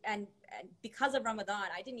 So, and because of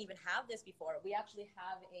Ramadan, I didn't even have this before. We actually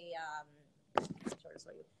have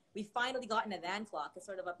we finally got an adhan clock. It's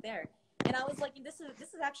sort of up there. And I was like, this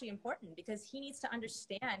is actually important because he needs to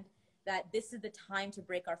understand that this is the time to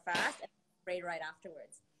break our fast and pray right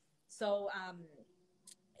afterwards. So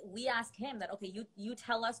we ask him that, okay, you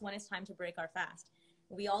tell us when it's time to break our fast.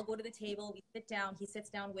 We all go to the table, we sit down, he sits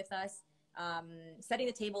down with us. Setting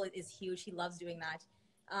the table is huge. He loves doing that.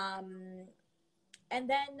 And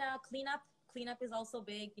then cleanup is also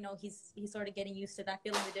big. He's sort of getting used to that,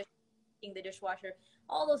 filling the dish, taking the dishwasher.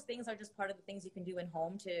 All those things are just part of the things you can do in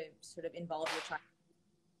home to sort of involve your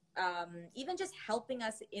child. Even just helping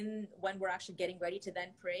us in when we're actually getting ready to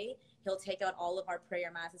then pray. He'll take out all of our prayer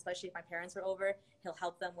mats, especially if my parents are over. He'll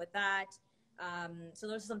help them with that. So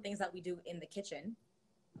those are some things that we do in the kitchen.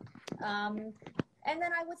 And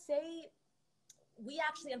then I would say we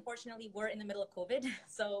actually, unfortunately, were in the middle of COVID.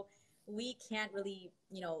 So we can't really,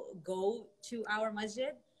 go to our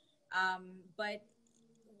masjid. But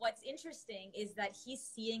what's interesting is that he's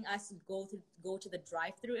seeing us go to the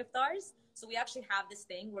drive-through iftars. So we actually have this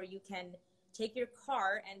thing where you can take your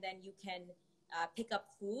car and then you can pick up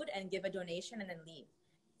food and give a donation and then leave.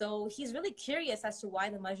 So he's really curious as to why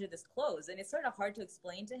the masjid is closed. And it's sort of hard to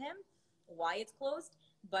explain to him why it's closed.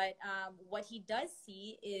 But what he does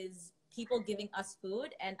see is people giving us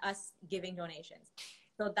food and us giving donations.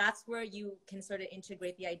 So that's where you can sort of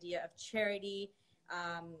integrate the idea of charity,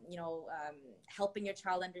 helping your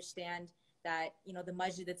child understand that, the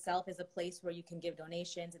masjid itself is a place where you can give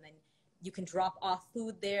donations and then you can drop off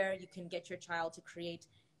food there. You can get your child to create,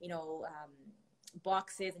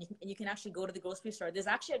 boxes and you can actually go to the grocery store. There's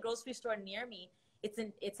actually a grocery store near me.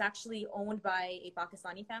 It's actually owned by a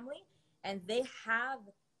Pakistani family and they have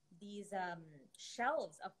these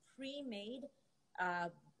shelves of pre-made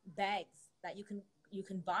bags that you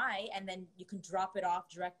can buy, and then you can drop it off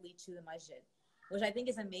directly to the masjid, which I think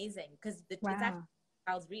is amazing because it's actually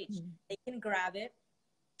child's reach. They can grab it,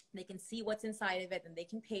 they can see what's inside of it, and they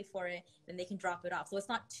can pay for it, then they can drop it off. So it's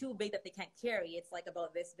not too big that they can't carry. It's like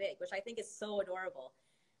about this big, which I think is so adorable.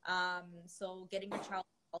 So getting your child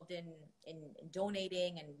involved in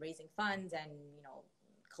donating and raising funds and, you know,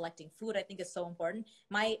 collecting food, I think is so important.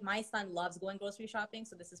 My son loves going grocery shopping,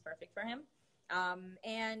 so this is perfect for him.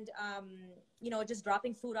 You know, just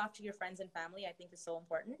dropping food off to your friends and family, I think is so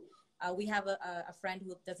important. We have a friend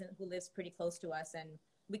who lives pretty close to us, and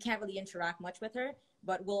we can't really interact much with her,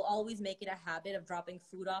 but we'll always make it a habit of dropping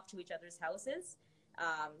food off to each other's houses.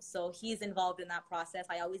 So he's involved in that process.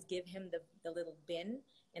 I always give him the little bin,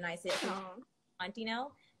 and I say, auntie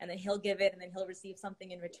now, and then he'll give it, and then he'll receive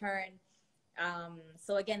something in return.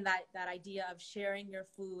 So again, that idea of sharing your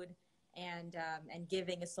food and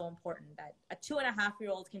giving is so important, that a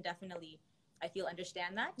 2.5-year-old can definitely, I feel,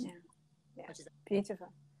 understand that. Yeah, which is beautiful.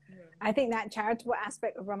 I think that charitable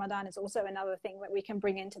aspect of Ramadan is also another thing that we can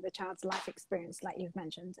bring into the child's life experience, like you've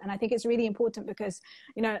mentioned. And I think it's really important because,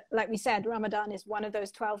 you know, like we said, Ramadan is one of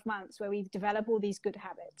those 12 months where we develop all these good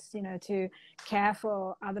habits, you know, to care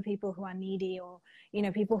for other people who are needy, or, you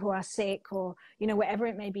know, people who are sick, or, you know, whatever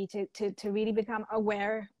it may be, to really become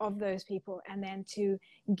aware of those people, and then to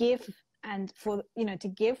give, and for, you know, to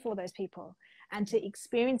give for those people, and to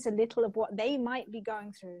experience a little of what they might be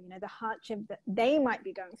going through, you know, the hardship that they might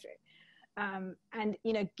be going through. And,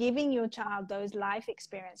 you know, giving your child those life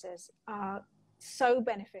experiences are so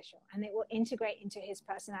beneficial, and it will integrate into his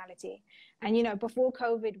personality. And, you know, before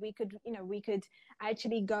COVID, we could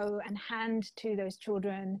actually go and hand to those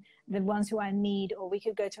children, the ones who are in need, or we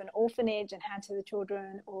could go to an orphanage and hand to the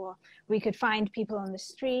children, or we could find people on the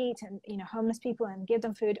street and, you know, homeless people, and give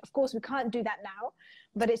them food. Of course, we can't do that now,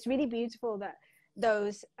 but it's really beautiful that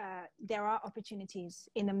there are opportunities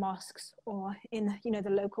in the mosques, or in, you know, the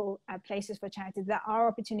local places for charity. There are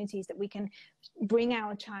opportunities that we can bring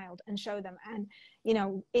our child and show them. And, you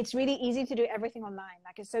know, it's really easy to do everything online.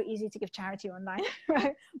 Like, it's so easy to give charity online,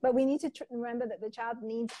 right? But we need to remember that the child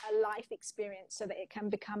needs a life experience so that it can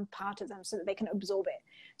become part of them, so that they can absorb it.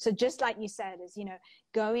 So just like you said, is, you know,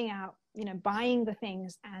 going out, you know, buying the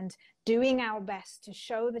things and doing our best to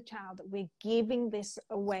show the child that we're giving this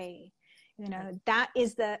away. You know, that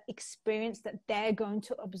is the experience that they're going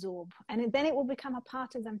to absorb. And then it will become a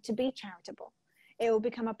part of them to be charitable. It will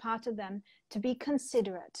become a part of them to be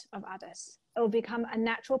considerate of others. It will become a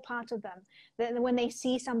natural part of them that when they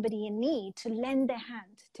see somebody in need, to lend their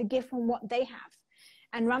hand, to give from what they have.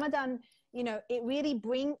 And Ramadan, you know, it really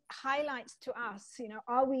highlights to us, you know,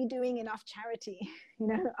 are we doing enough charity? You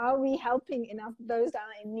know, are we helping enough those that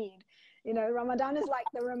are in need? You know, Ramadan is like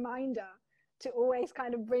the reminder to always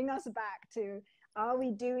kind of bring us back to, are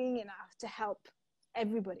we doing enough to help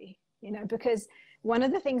everybody? You know, because one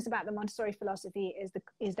of the things about the Montessori philosophy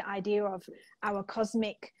is the idea of our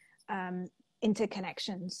cosmic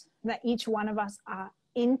interconnections, that each one of us are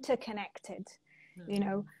interconnected. You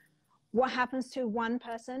know, what happens to one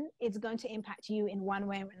person is going to impact you in one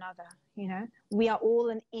way or another. You know, we are all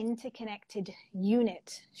an interconnected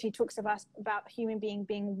unit. She talks about human being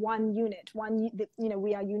being one unit, you know,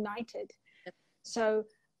 we are united. So,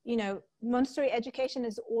 you know, Montessori education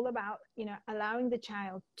is all about, you know, allowing the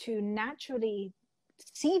child to naturally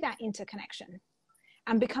see that interconnection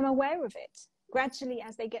and become aware of it gradually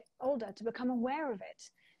as they get older, to become aware of it.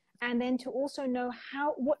 And then to also know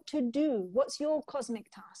what to do. What's your cosmic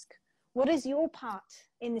task? What is your part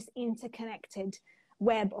in this interconnected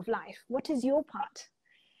web of life? What is your part?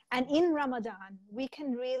 And in Ramadan, we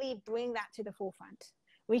can really bring that to the forefront.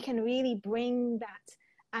 We can really bring that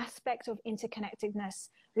aspect of interconnectedness.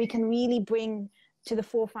 We can really bring to the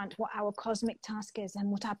forefront what our cosmic task is and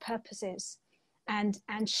what our purpose is, and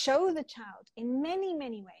show the child in many,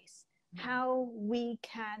 many ways how we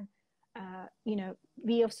can you know,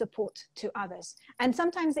 be of support to others. And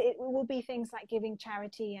sometimes it will be things like giving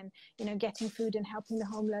charity and, you know, getting food and helping the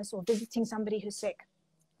homeless, or visiting somebody who's sick.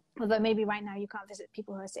 Although maybe right now you can't visit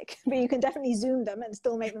people who are sick, but you can definitely Zoom them and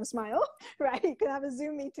still make them smile, right? You can have a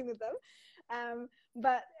Zoom meeting with them.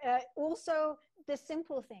 But also the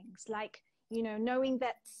simple things like, you know, knowing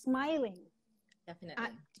that smiling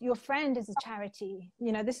at your friend is a charity.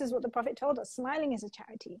 You know, this is what the Prophet told us. Smiling is a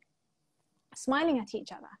charity. Smiling at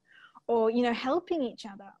each other, or, you know, helping each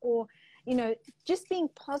other, or, you know, just being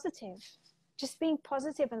positive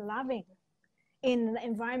and loving in the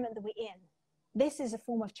environment that we're in. This is a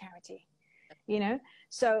form of charity, you know?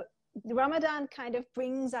 So Ramadan kind of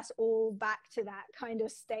brings us all back to that kind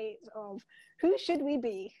of state of who should we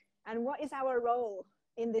be? and what is our role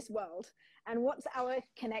in this world, and what's our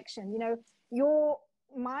connection. You know, you're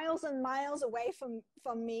miles and miles away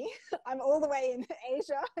from me. I'm all the way in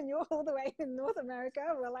Asia and you're all the way in North America.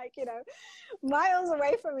 We're like, you know, miles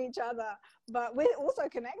away from each other, but we're also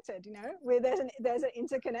connected. You know, there's an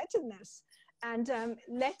interconnectedness, and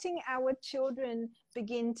letting our children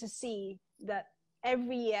begin to see that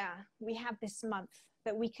every year we have this month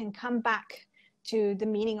that we can come back to the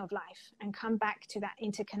meaning of life and come back to that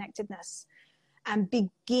interconnectedness and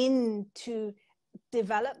begin to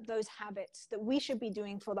develop those habits that we should be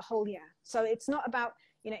doing for the whole year. So it's not about,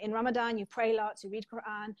 you know, in Ramadan, you pray lots, you read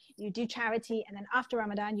Quran, you do charity, and then after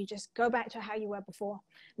Ramadan, you just go back to how you were before.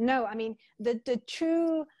 No, I mean, the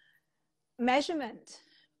true measurement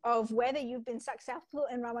of whether you've been successful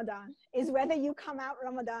in Ramadan is whether you come out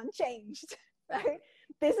Ramadan changed, right?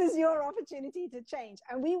 This is your opportunity to change.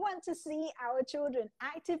 And we want to see our children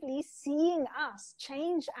actively seeing us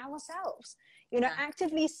change ourselves, you know,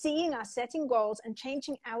 actively seeing us setting goals and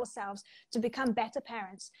changing ourselves to become better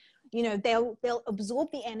parents. You know, they'll absorb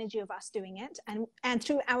the energy of us doing it, and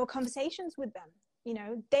through our conversations with them, you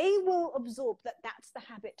know, they will absorb that that's the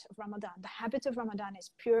habit of Ramadan. The habit of Ramadan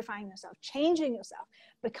is purifying yourself, changing yourself,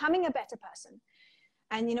 becoming a better person.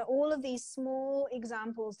 And, you know, all of these small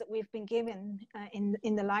examples that we've been given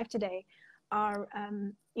in the live today are,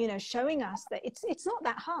 you know, showing us that it's not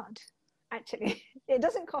that hard, actually. It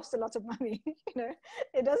doesn't cost a lot of money, you know.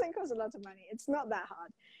 It doesn't cost a lot of money. It's not that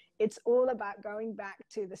hard. It's all about going back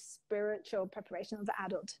to the spiritual preparation of the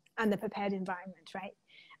adult and the prepared environment, right?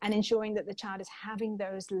 And ensuring that the child is having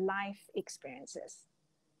those life experiences.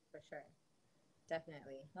 For sure.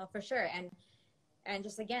 Definitely. No, for sure. And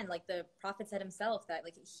just again, like the Prophet said himself, that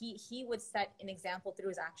like he would set an example through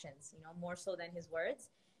his actions, you know, more so than his words.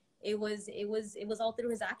 It was all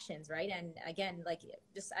through his actions, right? And again, like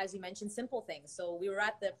just as you mentioned, simple things. So we were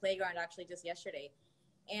at the playground actually just yesterday,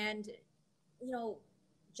 and you know,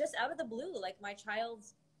 just out of the blue, like my child,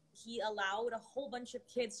 he allowed a whole bunch of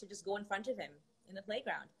kids to just go in front of him in the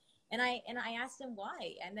playground, and I asked him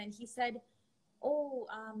why, and then he said, "Oh,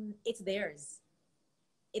 it's theirs.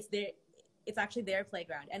 It's actually their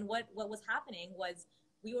playground." And what was happening was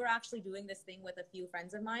we were actually doing this thing with a few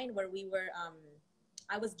friends of mine where we were,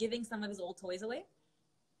 I was giving some of his old toys away,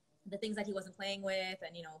 the things that he wasn't playing with,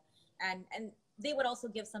 and, you know, and they would also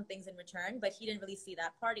give some things in return, but he didn't really see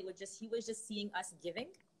that part. He was just seeing us giving,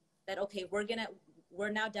 that, okay, we're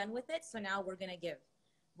now done with it. So now we're going to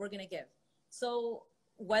give. So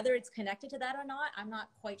whether it's connected to that or not, I'm not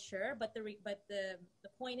quite sure. But the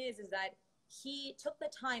point is that he took the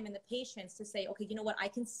time and the patience to say, okay, you know what? I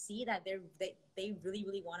can see that they really,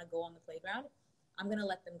 really want to go on the playground. I'm going to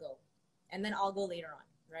let them go. And then I'll go later on,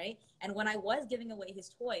 right? And when I was giving away his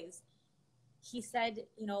toys, he said,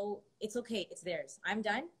 you know, it's okay. It's theirs. I'm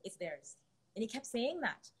done. It's theirs. And he kept saying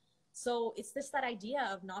that. So it's just that idea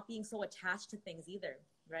of not being so attached to things either,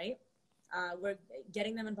 right? We're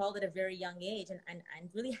getting them involved at a very young age, and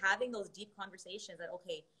really having those deep conversations that,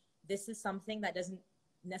 okay, this is something that doesn't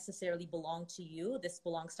necessarily belong to you. This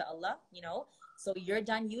belongs to Allah, you know? So you're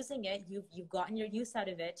done using it. You've gotten your use out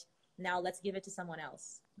of it. Now let's give it to someone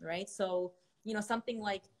else, right? So, you know, something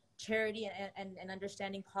like charity and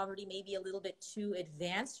understanding poverty may be a little bit too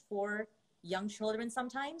advanced for young children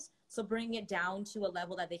sometimes. So bring it down to a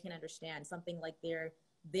level that they can understand, something like their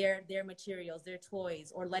materials, their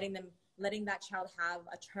toys, or letting that child have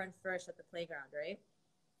a turn first at the playground, right?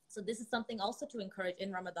 So this is something also to encourage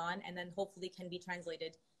in Ramadan, and then hopefully can be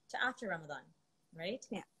translated to after Ramadan, right?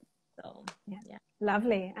 Yeah. So, yeah.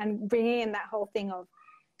 Lovely. And bringing in that whole thing of,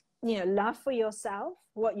 you know, love for yourself,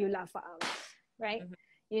 what you love for others, right? Mm-hmm.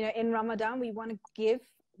 You know, in Ramadan, we want to give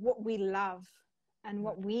what we love and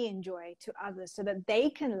what we enjoy to others so that they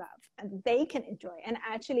can love and they can enjoy. And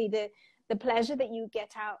actually the pleasure that you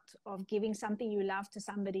get out of giving something you love to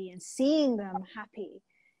somebody and seeing them happy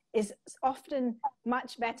is often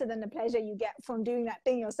much better than the pleasure you get from doing that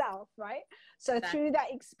thing yourself, right? So through that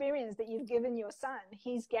experience that you've given your son,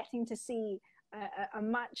 he's getting to see a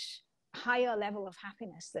much higher level of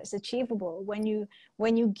happiness that's achievable when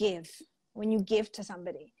you give to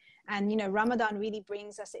somebody. And, you know, Ramadan really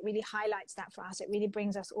brings us, it really highlights that for us. It really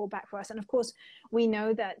brings us all back for us. And of course, we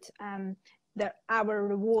know that that our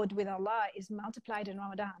reward with Allah is multiplied in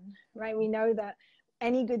Ramadan, right? We know that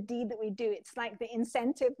any good deed that we do, it's like the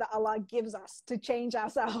incentive that Allah gives us to change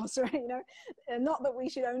ourselves, right? You know, not that we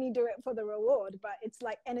should only do it for the reward, but it's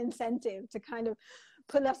like an incentive to kind of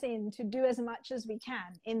pull us in to do as much as we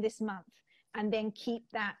can in this month, and then keep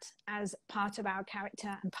that as part of our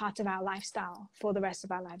character and part of our lifestyle for the rest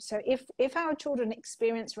of our lives. So if our children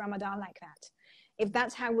experience Ramadan like that, if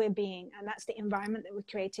that's how we're being, and that's the environment that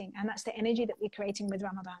we're creating, and that's the energy that we're creating with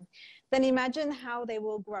Ramadan, then imagine how they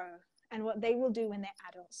will grow and what they will do when they're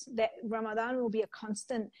adults. That Ramadan will be a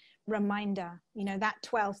constant reminder, you know, that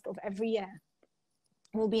 12th of every year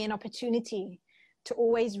will be an opportunity to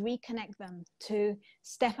always reconnect them, to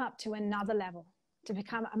step up to another level, to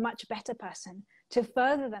become a much better person, to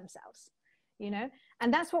further themselves, you know.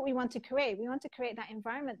 And that's what we want to create. We want to create that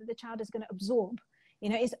environment that the child is going to absorb. You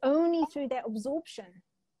know, it's only through their absorption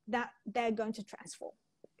that they're going to transform.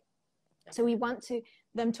 So we want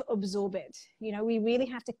them to absorb it. You know, we really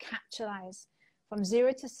have to capitalize. From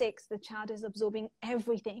 0 to 6, the child is absorbing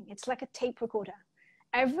everything. It's like a tape recorder.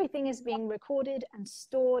 Everything is being recorded and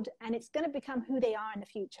stored, and it's going to become who they are in the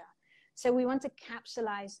future. So we want to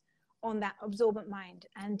capitalize on that absorbent mind.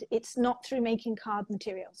 And it's not through making card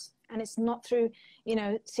materials. And it's not through, you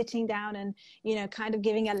know, sitting down and, you know, kind of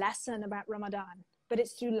giving a lesson about Ramadan, but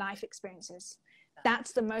it's through life experiences.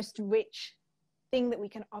 That's the most rich thing that we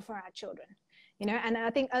can offer our children, you know. And I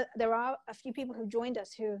think there are a few people who joined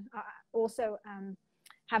us who also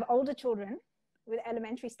have older children with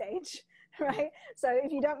elementary stage, right? So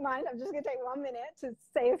if you don't mind, I'm just going to take 1 minute to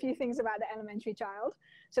say a few things about the elementary child.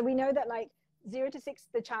 So we know that like 0 to 6,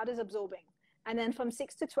 the child is absorbing. And then from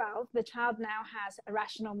 6 to 12, the child now has a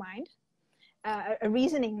rational mind, a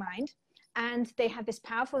reasoning mind, and they have this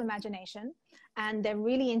powerful imagination, and they're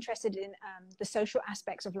really interested in the social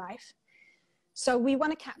aspects of life. So we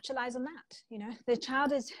want to capitalize on that. You know, the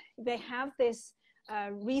child they have this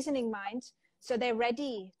reasoning mind, so they're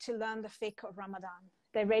ready to learn the fiqh of Ramadan.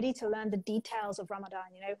 They're ready to learn the details of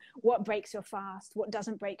Ramadan, you know, what breaks your fast, what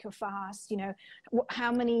doesn't break your fast, you know,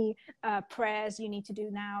 how many prayers you need to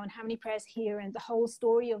do now and how many prayers here, and the whole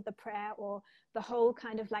story of the prayer, or the whole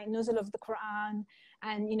kind of like nuzul of the Quran,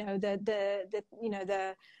 and, you know,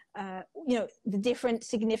 the different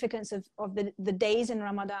significance of the days in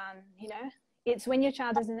Ramadan, you know. It's when your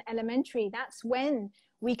child is in elementary, that's when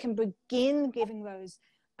we can begin giving those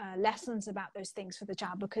lessons about those things for the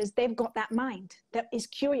child, because they've got that mind that is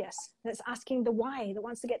curious, that's asking the why, that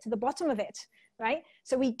wants to get to the bottom of it, right?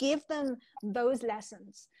 So we give them those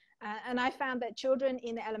lessons. And I found that children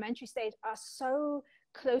in the elementary stage are so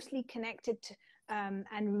closely connected to,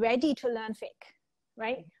 and ready to learn fiqh,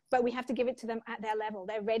 right? But we have to give it to them at their level.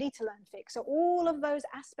 They're ready to learn fiqh. So all of those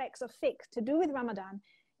aspects of fiqh to do with Ramadan,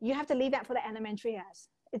 you have to leave that for the elementary years.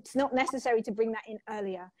 It's not necessary to bring that in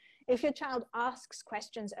earlier. If your child asks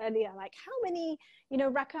questions earlier, like how many, you know,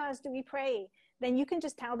 rakahs do we pray? Then you can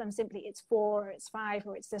just tell them simply it's 4, or it's 5,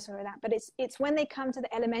 or it's this or that. But it's when they come to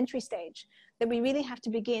the elementary stage that we really have to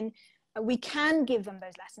begin. We can give them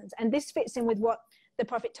those lessons. And this fits in with what the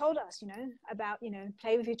Prophet told us, you know, about, you know,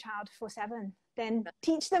 play with your child for 7, then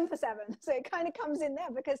teach them for 7. So it kind of comes in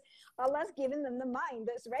there, because Allah's given them the mind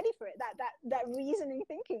that's ready for it, that reasoning,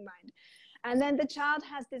 thinking mind. And then the child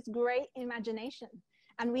has this great imagination,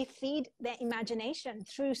 and we feed their imagination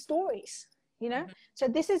through stories, you know. So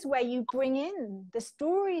this is where you bring in the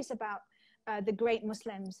stories about the great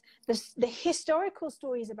Muslims, the historical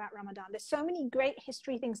stories about Ramadan. There's so many great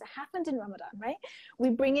history things that happened in Ramadan, right? We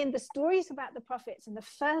bring in the stories about the prophets and the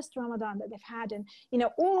first Ramadan that they've had, and, you know,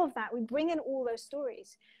 all of that. We bring in all those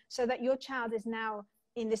stories so that your child is now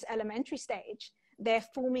in this elementary stage. They're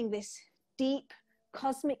forming this deep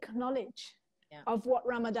cosmic knowledge of what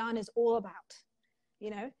Ramadan is all about, you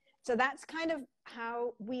know. So that's kind of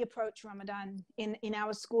how we approach Ramadan in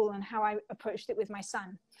our school, and how I approached it with my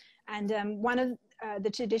son. And one of the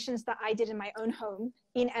traditions that I did in my own home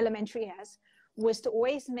in elementary years was to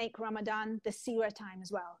always make Ramadan the seerah time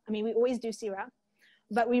as well. I mean, we always do seerah,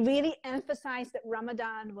 but we really emphasized that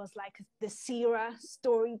Ramadan was like the seerah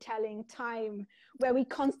storytelling time, where we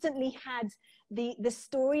constantly had the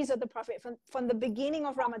stories of the Prophet from the beginning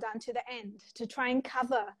of Ramadan to the end, to try and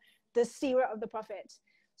cover the seerah of the Prophet.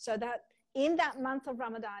 So that in that month of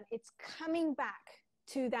Ramadan, it's coming back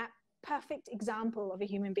to that perfect example of a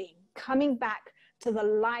human being, coming back to the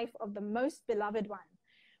life of the most beloved one,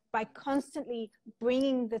 by constantly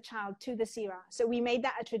bringing the child to the seerah. So we made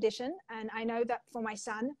that a tradition. And I know that for my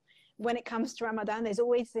son, when it comes to Ramadan, there's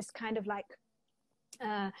always this kind of like,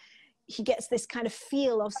 he gets this kind of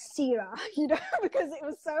feel of seerah, you know, because it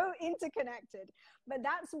was so interconnected. But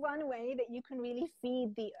that's one way that you can really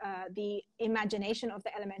feed the imagination of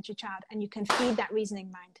the elementary child, and you can feed that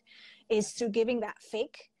reasoning mind, is through giving that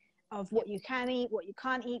fiqh of what you can eat, what you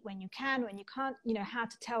can't eat, when you can, when you can't, you know, how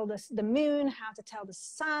to tell the moon, how to tell the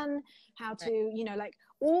sun, how to, you know, like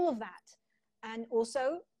all of that. And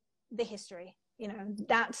also the history, you know,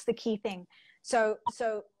 that's the key thing. So,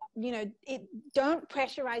 you know, don't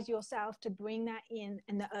pressurize yourself to bring that in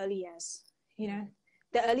the early years, you know.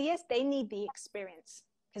 the earliest, they need the experience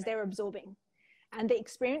because they're absorbing. And the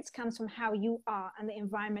experience comes from how you are and the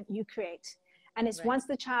environment you create. And it's once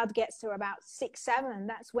the child gets to about 6, 7,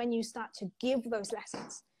 that's when you start to give those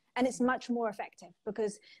lessons. And it's much more effective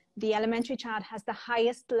because the elementary child has the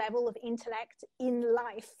highest level of intellect in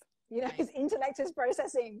life. You know, his intellect is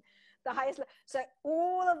processing the highest. So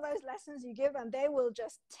all of those lessons you give them, they will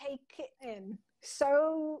just take it in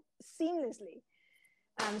so seamlessly.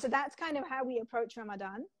 So that's kind of how we approach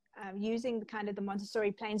Ramadan, using kind of the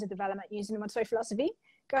Montessori planes of development, using the Montessori philosophy.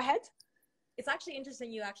 Go ahead. It's actually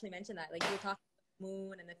interesting you actually mentioned that. Like, you were talking about the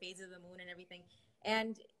moon and the phases of the moon and everything.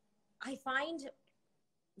 And I find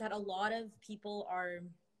that a lot of people are,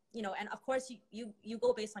 you know, and of course you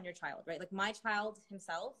go based on your child, right? Like, my child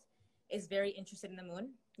himself is very interested in the moon,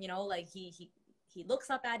 you know, like he looks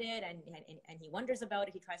up at it and he wonders about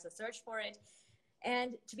it. He tries to search for it.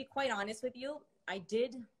 And to be quite honest with you, I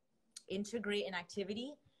did integrate an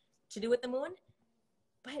activity to do with the moon,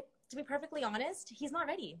 but to be perfectly honest, he's not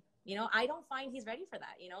ready. You know, I don't find he's ready for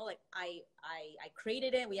that. You know, like I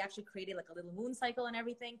created it. We actually created like a little moon cycle and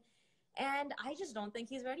everything. And I just don't think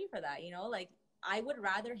he's ready for that. You know, like, I would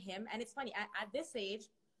rather him, and it's funny, at this age,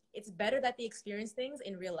 it's better that they experience things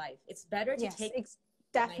in real life. It's better to take.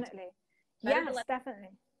 Definitely. Yes, definitely.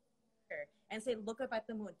 And say, look up at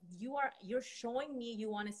the moon. You're showing me you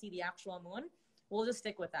want to see the actual moon. We'll just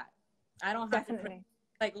stick with that. I don't have to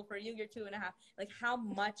cycle for you. You're 2.5. Like, how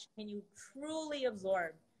much can you truly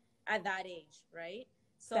absorb at that age, right?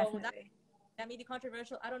 So that may be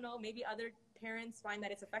controversial. I don't know. Maybe other parents find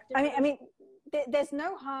that it's effective. I mean, there's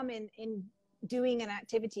no harm in doing an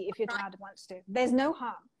activity if your child wants to. There's no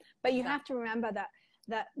harm, but you have to remember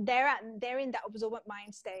that they're in that absorbent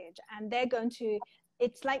mind stage, and they're going to.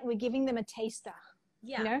 It's like we're giving them a taster.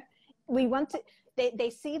 Yeah. You know, we want to.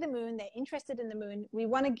 They see the moon. They're interested in the moon. We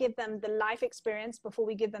want to give them the life experience before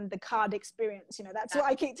we give them the card experience. You know, that's what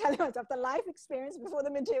I keep telling myself: the life experience before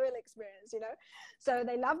the material experience. You know, so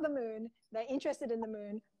they love the moon. They're interested in the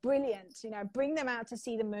moon. Brilliant. You know, bring them out to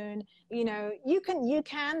see the moon. You know, you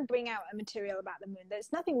can bring out a material about the moon.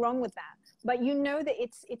 There's nothing wrong with that. But you know that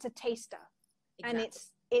it's a taster, and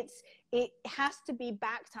it has to be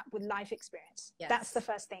backed up with life experience. Yes. That's the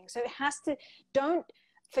first thing. So it has to. Don't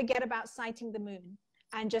forget about sighting the moon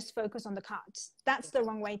and just focus on the cards. That's the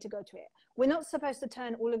wrong way to go to it. We're not supposed to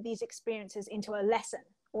turn all of these experiences into a lesson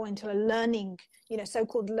or into a learning, you know,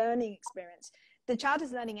 so-called learning experience. The child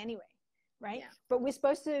is learning anyway, right? Yeah. But we're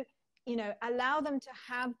supposed to, you know, allow them to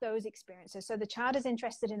have those experiences. So the child is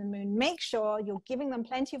interested in the moon. Make sure you're giving them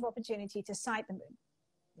plenty of opportunity to sight the moon.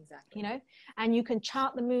 Exactly. You know, and you can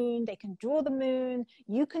chart the moon, they can draw the moon,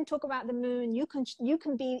 you can talk about the moon, you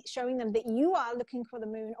can be showing them that you are looking for the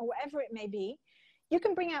moon, or whatever it may be. You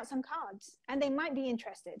can bring out some cards and they might be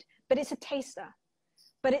interested, but it's a taster.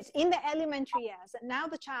 But it's in the elementary years that now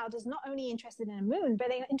the child is not only interested in a moon, but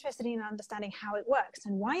they're interested in understanding how it works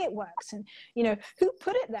and why it works, and, you know, who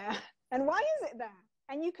put it there and why is it there.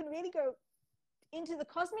 And you can really go into the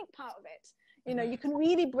cosmic part of it. You know, you can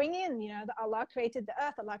really bring in, you know, that Allah created the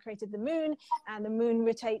earth, Allah created the moon, and the moon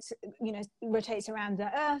rotates, you know, rotates around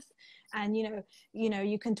the earth. And, you know,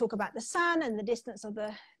 you can talk about the sun and the distance of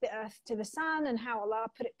the earth to the sun, and how Allah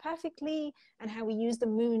put it perfectly, and how we use the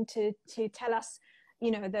moon to tell us,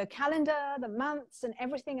 you know, the calendar, the months and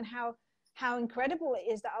everything, and how incredible it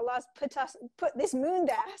is that Allah's put this moon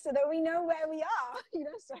there so that we know where we are, you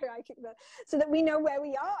know, so that we know where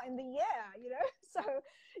we are in the year, you know. So,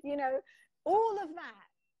 you know, all of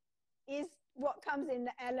that is what comes in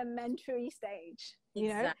the elementary stage, you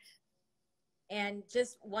know. And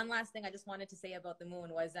just one last thing I just wanted to say about the moon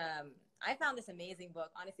was, I found this amazing book.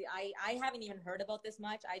 Honestly, I haven't even heard about this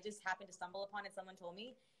much. I just happened to stumble upon it. Someone told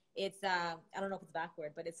me. It's, I don't know if it's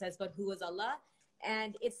backward, but it says, but who is Allah?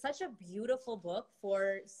 And it's such a beautiful book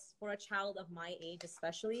for a child of my age,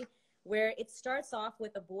 especially, where it starts off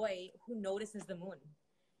with a boy who notices the moon.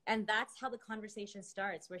 And that's how the conversation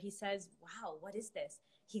starts, where he says, wow, what is this?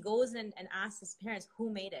 He goes and asks his parents,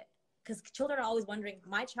 who made it? Because children are always wondering,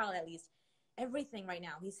 my child at least, everything right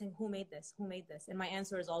now, he's saying, who made this? Who made this? And my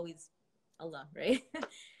answer is always Allah, right?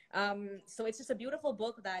 So it's just a beautiful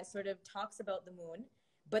book that sort of talks about the moon,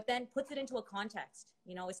 but then puts it into a context.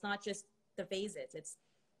 You know, it's not just the phases. It's,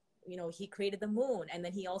 you know, he created the moon, and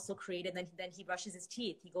then he also created, then he brushes his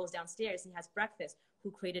teeth, he goes downstairs, he has breakfast, who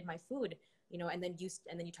created my food? You know, and then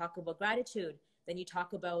you talk about gratitude. Then you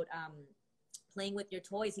talk about playing with your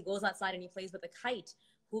toys. He goes outside and he plays with a kite.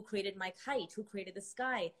 Who created my kite? Who created the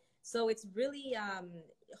sky? So it's really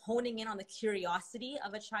honing in on the curiosity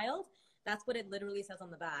of a child. That's what it literally says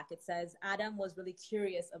on the back. It says Adam was really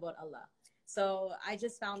curious about Allah. So I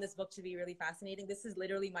just found this book to be really fascinating. This is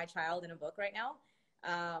literally my child in a book right now.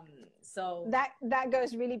 So that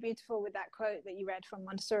goes really beautiful with that quote that you read from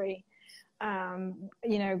Montessori.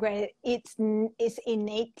 You know, where it's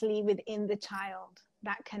innately within the child,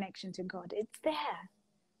 that connection to God. It's there.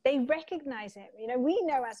 They recognize it. You know, we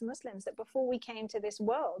know as Muslims that before we came to this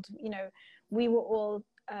world, you know, we were all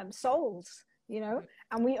souls, you know,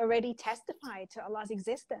 and we already testify to Allah's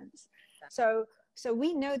existence. So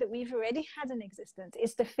we know that we've already had an existence.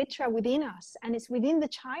 It's the fitra within us, and it's within the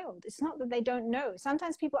child. It's not that they don't know.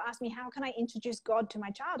 Sometimes people ask me, how can I introduce God to my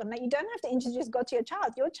child? I'm like, you don't have to introduce God to your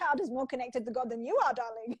child. Your child is more connected to God than you are,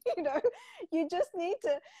 darling. You know, you just need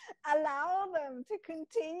to allow them to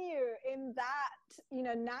continue in that, you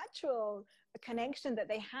know, natural connection that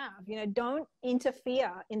they have. You know, don't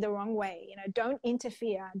interfere in the wrong way. You know, don't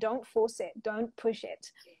interfere, don't force it, don't push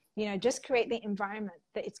it. You know, just create the environment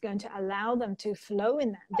that it's going to allow them to flow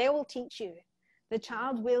in that. They will teach you. The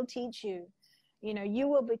child will teach you. You know, you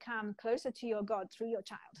will become closer to your God through your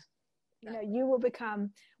child. You know, you will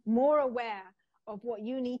become more aware of what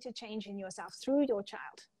you need to change in yourself through your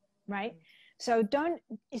child, right? So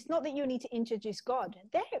it's not that you need to introduce God.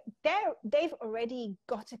 They've already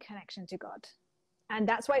got a connection to God. And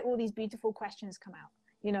that's why all these beautiful questions come out.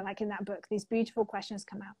 You know, like in that book, these beautiful questions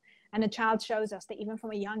come out. And a child shows us that even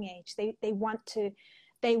from a young age, they want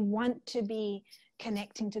to be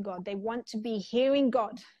connecting to God. They want to be hearing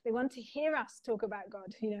God. They want to hear us talk about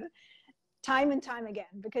God, you know, time and time again.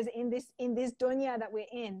 Because in this dunya that we're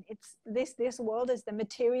in, it's this world is the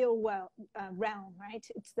material world, realm, right?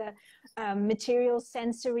 It's the material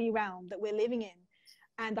sensory realm that we're living in.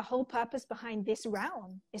 And the whole purpose behind this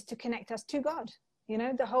realm is to connect us to God. You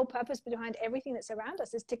know, the whole purpose behind everything that's around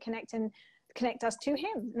us is to connect us to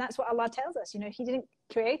him. And that's what Allah tells us. You know, he didn't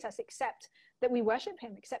create us except that we worship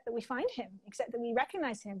him, except that we find him, except that we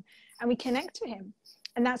recognize him and we connect to him.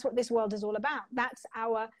 And that's what this world is all about. That's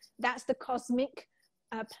the cosmic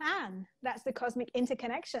plan. That's the cosmic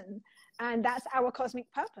interconnection. And that's our cosmic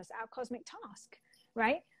purpose, our cosmic task,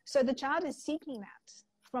 right? So the child is seeking that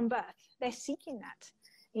from birth. They're seeking that.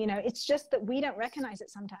 You know, it's just that we don't recognize it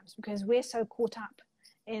sometimes because we're so caught up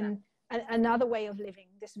in another way of living,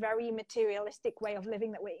 this very materialistic way of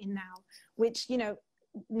living that we're in now, which, you know,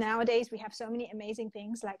 nowadays we have so many amazing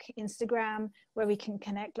things like Instagram where we can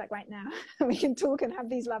connect, like right now, we can talk and have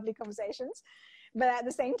these lovely conversations. But at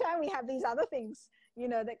the same time, we have these other things, you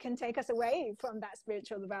know, that can take us away from that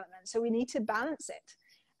spiritual development. So we need to balance it.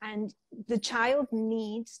 And the child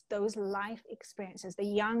needs those life experiences. The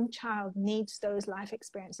young child needs those life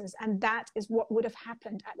experiences. And that is what would have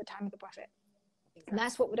happened at the time of the Prophet. Exactly. And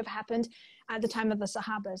that's what would have happened at the time of the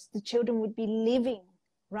Sahabas. The children would be living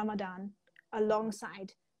Ramadan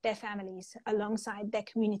alongside their families, alongside their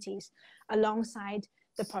communities, alongside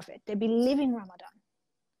the Prophet. They'd be living Ramadan.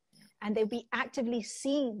 And they'd be actively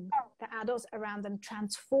seeing the adults around them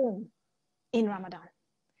transform in Ramadan.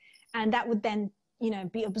 And that would then, you know,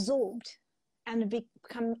 be absorbed and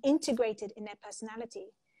become integrated in their personality.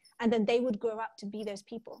 And then they would grow up to be those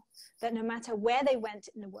people that no matter where they went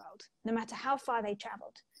in the world, no matter how far they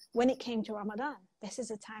traveled, when it came to Ramadan, this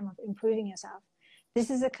is a time of improving yourself.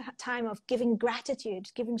 This is a time of giving gratitude,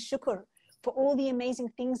 giving shukr for all the amazing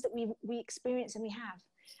things that we experience and we have.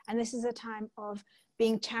 And this is a time of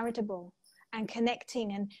being charitable and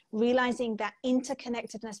connecting and realizing that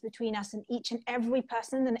interconnectedness between us and each and every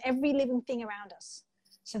person and every living thing around us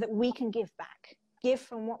so that we can give back. Give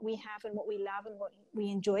from what we have and what we love and what we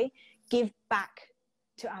enjoy. Give back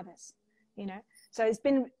to others, you know. So it's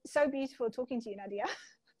been so beautiful talking to you, Nadia.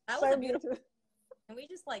 That was so beautiful. Can we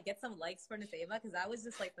just like get some likes for Nusayba? Because that was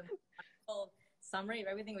just like the wonderful summary of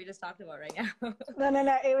everything we just talked about right now.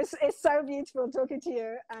 No. It's so beautiful talking to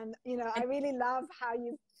you. And, you know, I really love how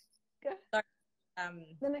you...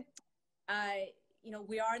 you know,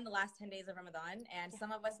 we are in the last 10 days of Ramadan, and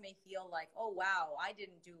some of us may feel like, oh wow, I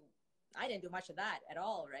didn't do much of that at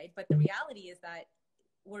all, right? But the reality is that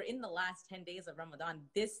we're in the last 10 days of Ramadan.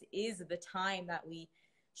 This is the time that we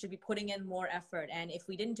should be putting in more effort. And if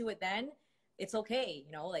we didn't do it then, it's okay,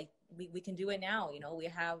 you know, like we can do it now. You know, we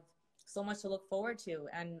have so much to look forward to.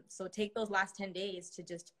 And so take those last 10 days to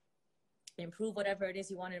just improve whatever it is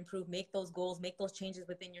you want to improve, make those goals, make those changes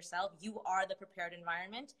within yourself. You are the prepared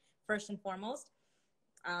environment, first and foremost.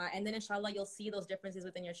 And then inshallah, you'll see those differences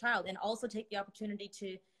within your child. And also take the opportunity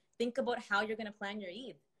to think about how you're going to plan your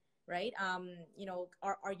Eid, right? You know,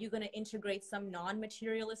 are you going to integrate some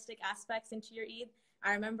non-materialistic aspects into your Eid?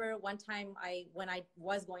 I remember one time when I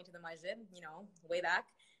was going to the masjid, you know, way back,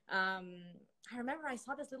 I remember I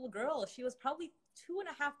saw this little girl. She was probably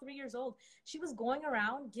 2.5, 3 years old. She was going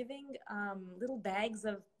around giving little bags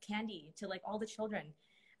of candy to like all the children.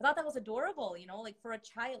 I thought that was adorable, you know, like for a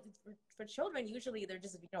child, for children, usually they're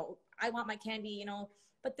just, you know, I want my candy, you know,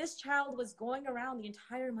 but this child was going around the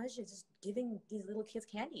entire masjid just giving these little kids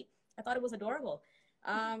candy. I thought it was adorable.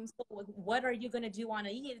 So what are you going to do on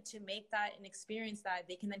Eid to make that an experience that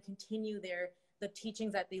they can then continue the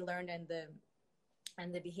teachings that they learned and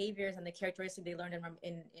the behaviors and the characteristics they learned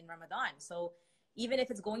in Ramadan. So even if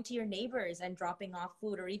it's going to your neighbors and dropping off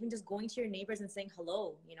food, or even just going to your neighbors and saying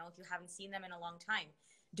hello, you know, if you haven't seen them in a long time,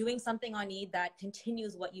 doing something on Eid that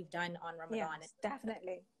continues what you've done on Ramadan. Yes,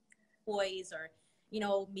 definitely. Toys, or, you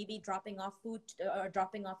know, maybe dropping off food or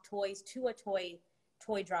dropping off toys to a toy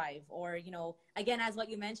drive, or, you know, again, as what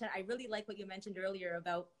you mentioned, I really like what you mentioned earlier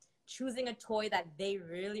about choosing a toy that they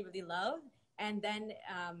really, really love, and then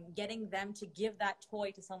getting them to give that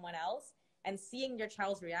toy to someone else and seeing your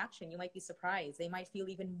child's reaction. You might be surprised. They might feel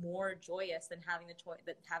even more joyous than having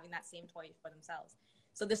having that same toy for themselves.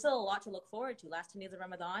 So there's still a lot to look forward to. Last 10 days of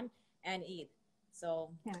Ramadan and Eid.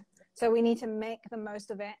 So yeah. So we need to make the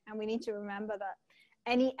most of it, and we need to remember that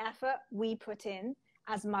any effort we put in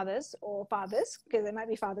as mothers or fathers, because there might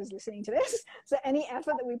be fathers listening to this, so any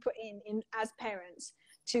effort that we put in as parents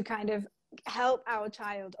to kind of help our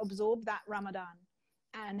child absorb that Ramadan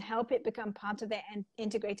and help it become part of their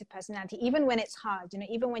integrated personality, even when it's hard, you know,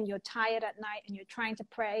 even when you're tired at night and you're trying to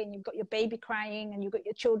pray and you've got your baby crying and you've got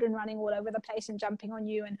your children running all over the place and jumping on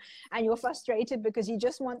you, and you're frustrated because you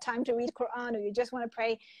just want time to read Quran, or you just want to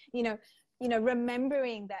pray, you know,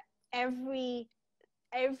 remembering that every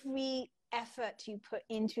effort you put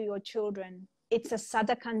into your children, it's a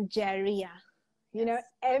sadaqah jariyah. You know,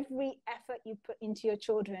 every effort you put into your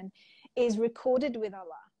children is recorded with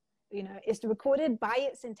Allah. You know, it's recorded by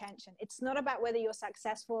its intention. It's not about whether you're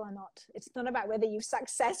successful or not. It's not about whether you've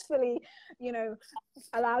successfully, you know,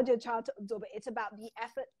 allowed your child to absorb it. It's about the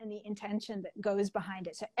effort and the intention that goes behind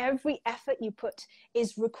it. So every effort you put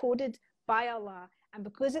is recorded by Allah. And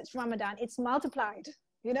because it's Ramadan, it's multiplied.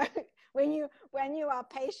 You know, when you are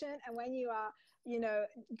patient, and when you are, you know,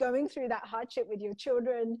 going through that hardship with your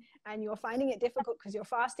children, and you're finding it difficult because you're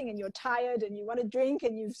fasting and you're tired and you want to drink,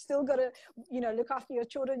 and you've still got to, you know, look after your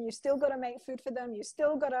children, you still got to make food for them, you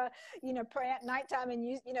still got to, you know, pray at nighttime, and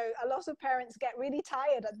you know, a lot of parents get really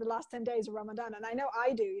tired at the last 10 days of Ramadan, and I know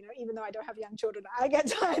I do, you know, even though I don't have young children, I get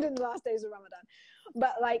tired in the last days of Ramadan.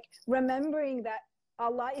 But like, remembering that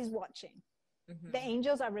Allah is watching, the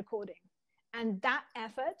angels are recording, and that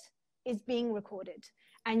effort is being recorded,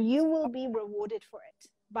 and you will be rewarded for it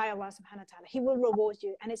by Allah subhanahu wa ta'ala. He will reward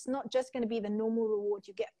you, and it's not just going to be the normal reward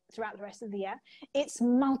you get throughout the rest of the year. It's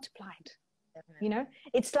multiplied. Definitely. You know,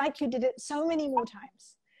 it's like you did it so many more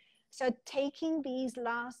times. So taking these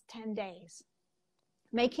last 10 days,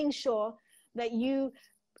 making sure that you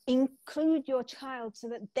include your child so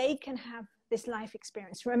that they can have this life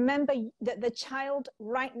experience. Remember that the child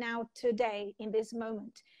right now, today, in this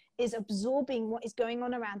moment, is absorbing what is going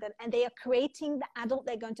on around them, and they are creating the adult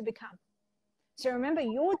they're going to become. So remember,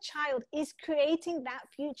 your child is creating that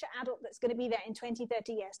future adult that's going to be there in 20,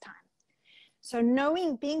 30 years' time. So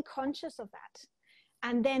knowing, being conscious of that,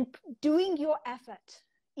 and then doing your effort,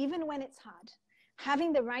 even when it's hard,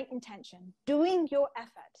 having the right intention, doing your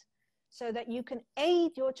effort so that you can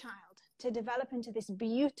aid your child to develop into this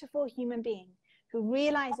beautiful human being who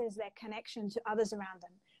realizes their connection to others around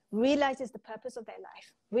them, realizes the purpose of their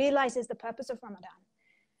life, realizes the purpose of Ramadan,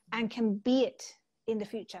 and can be it in the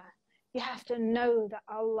future. You have to know that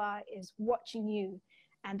Allah is watching you,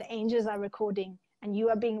 and the angels are recording, and you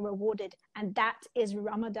are being rewarded. And that is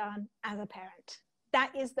Ramadan as a parent.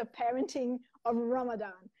 That is the parenting of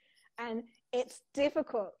Ramadan. And it's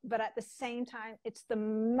difficult, but at the same time, it's the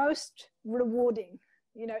most rewarding.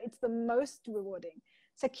 You know, it's the most rewarding.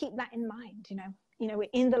 So keep that in mind, you know, we're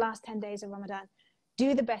in the last 10 days of Ramadan.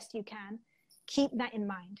 Do the best you can. Keep that in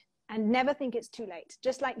mind, and never think it's too late.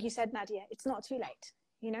 Just like you said, Nadia, it's not too late,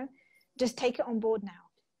 you know, just take it on board now,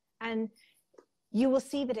 and you will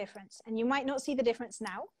see the difference. And you might not see the difference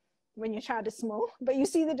now when your child is small, but you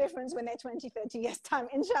see the difference when they're 20, 30 years time,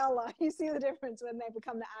 inshallah. You see the difference when they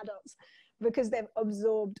become the adults, because they've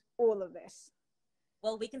absorbed all of this.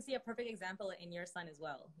 Well, we can see a perfect example in your son as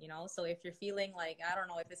well, you know, so if you're feeling like, I don't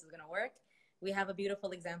know if this is going to work, we have a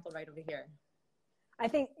beautiful example right over here. I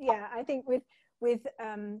think with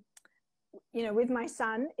you know, with my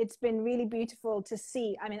son, it's been really beautiful to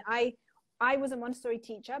see. I mean, I was a Montessori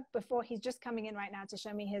teacher before. He's just coming in right now to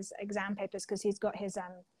show me his exam papers, because he's got his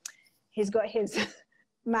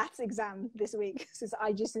maths exam this week. This is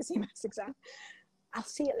IGCSE maths exam. I'll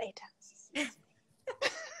see it later.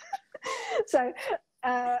 So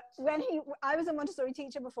I was a Montessori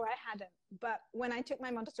teacher before. I hadn't, but when I took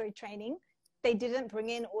my Montessori training, they didn't bring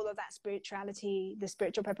in all of that spirituality, the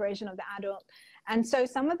spiritual preparation of the adult. And so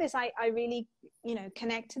some of this, I really,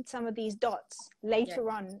 connected some of these dots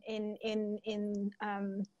later on in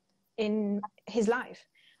his life.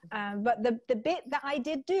 But the bit that I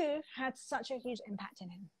did do had such a huge impact in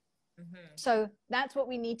him. So that's what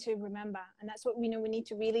we need to remember. And that's what we know. We need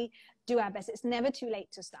to really do our best. It's never too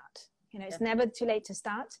late to start. It's never too late to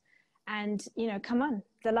start. And, come on,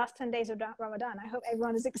 the last 10 days of Ramadan, I hope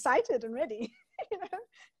everyone is excited and ready.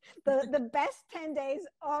 The best 10 days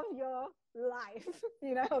of your life,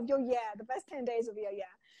 of your year, the best 10 days of your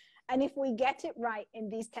year. And if we get it right in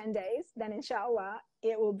these 10 days, then inshallah,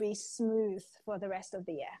 it will be smooth for the rest of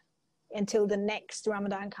the year until the next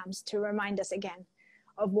Ramadan comes to remind us again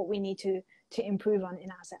of what we need to improve on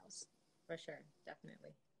in ourselves. For sure,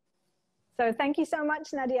 definitely. So thank you so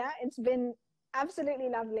much, Nadia. It's been absolutely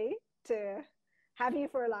lovely to have you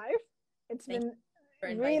for live. It's been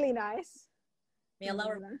really nice. May Allah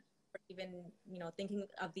for even thinking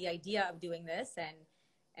of the idea of doing this,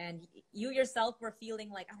 and you yourself were feeling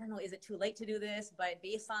like, I don't know, is it too late to do this? But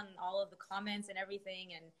based on all of the comments and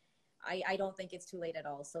everything, and I don't think it's too late at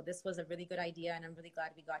all. So this was a really good idea, and I'm really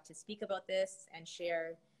glad we got to speak about this and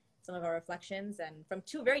share some of our reflections, and from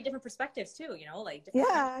two very different perspectives too,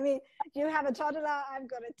 I mean, you have a toddler, I've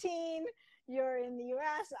got a teen, you're in the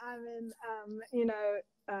US, I'm in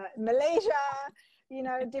Malaysia,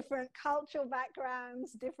 different cultural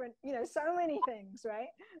backgrounds, different, so many things, right?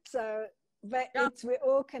 So but we're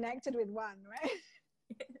all connected with one, right?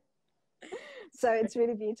 So it's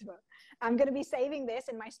really beautiful. I'm going to be saving this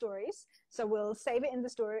in my stories. So we'll save it in the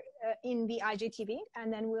story, in the IGTV,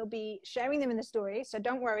 and then we'll be sharing them in the story. So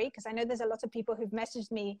don't worry, because I know there's a lot of people who've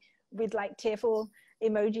messaged me with like tearful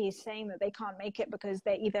emojis saying that they can't make it because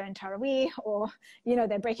they're either in Taraweeh or,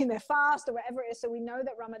 they're breaking their fast or whatever it is. So we know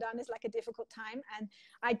that Ramadan is like a difficult time. And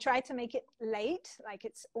I try to make it late, like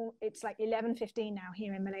it's like 11:15 now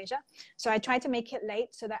here in Malaysia. So I try to make it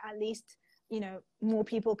late so that at least, more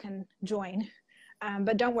people can join.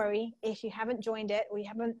 But don't worry, if you haven't joined it or you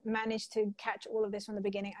haven't managed to catch all of this from the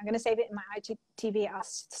beginning, I'm going to save it in my IGTV. I'll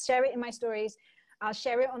share it in my stories. I'll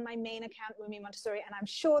share it on my main account, Rumi Montessori, and I'm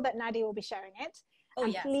sure that Nadia will be sharing it. Oh,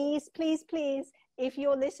 and yes. Please, please, please, if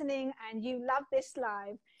you're listening and you love this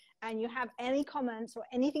live and you have any comments or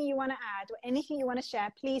anything you want to add or anything you want to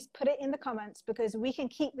share, please put it in the comments, because we can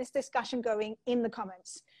keep this discussion going in the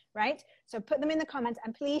comments, right? So put them in the comments,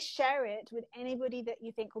 and please share it with anybody that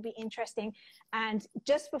you think will be interesting. And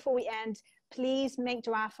just before we end, please make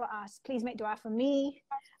dua for us. Please make dua for me,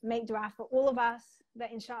 make dua for all of us,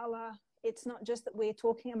 that inshallah, it's not just that we're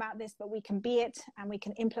talking about this, but we can be it and we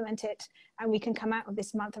can implement it, and we can come out of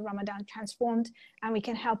this month of Ramadan transformed, and we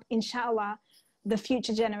can help, inshallah, the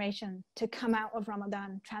future generation to come out of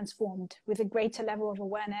Ramadan transformed with a greater level of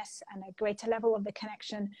awareness and a greater level of the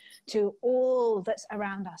connection to all that's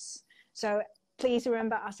around us. So please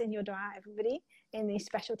remember us in your dua, everybody, in these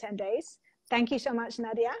special 10 days. Thank you so much,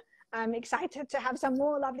 Nadia. I'm excited to have some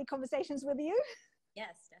more lovely conversations with you.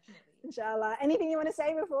 Yes, definitely. Inshallah. Anything you want to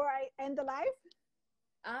say before I end the live?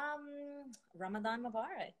 Ramadan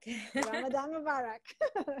Mubarak. Ramadan Mubarak.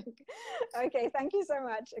 Okay, thank you so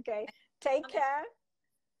much. Okay, take care.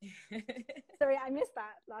 Sorry, I missed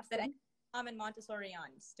that last thing. I'm in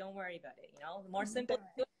Montessorians. Don't worry about it. The more simple.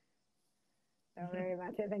 Don't worry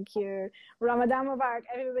about it. Thank you. Ramadan Mubarak,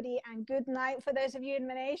 everybody, and good night for those of you in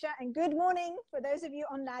Malaysia, and good morning for those of you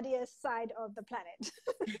on Nadia's side of the planet.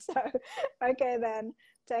 So, okay then,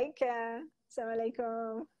 take care. Assalamu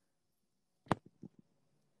alaikum.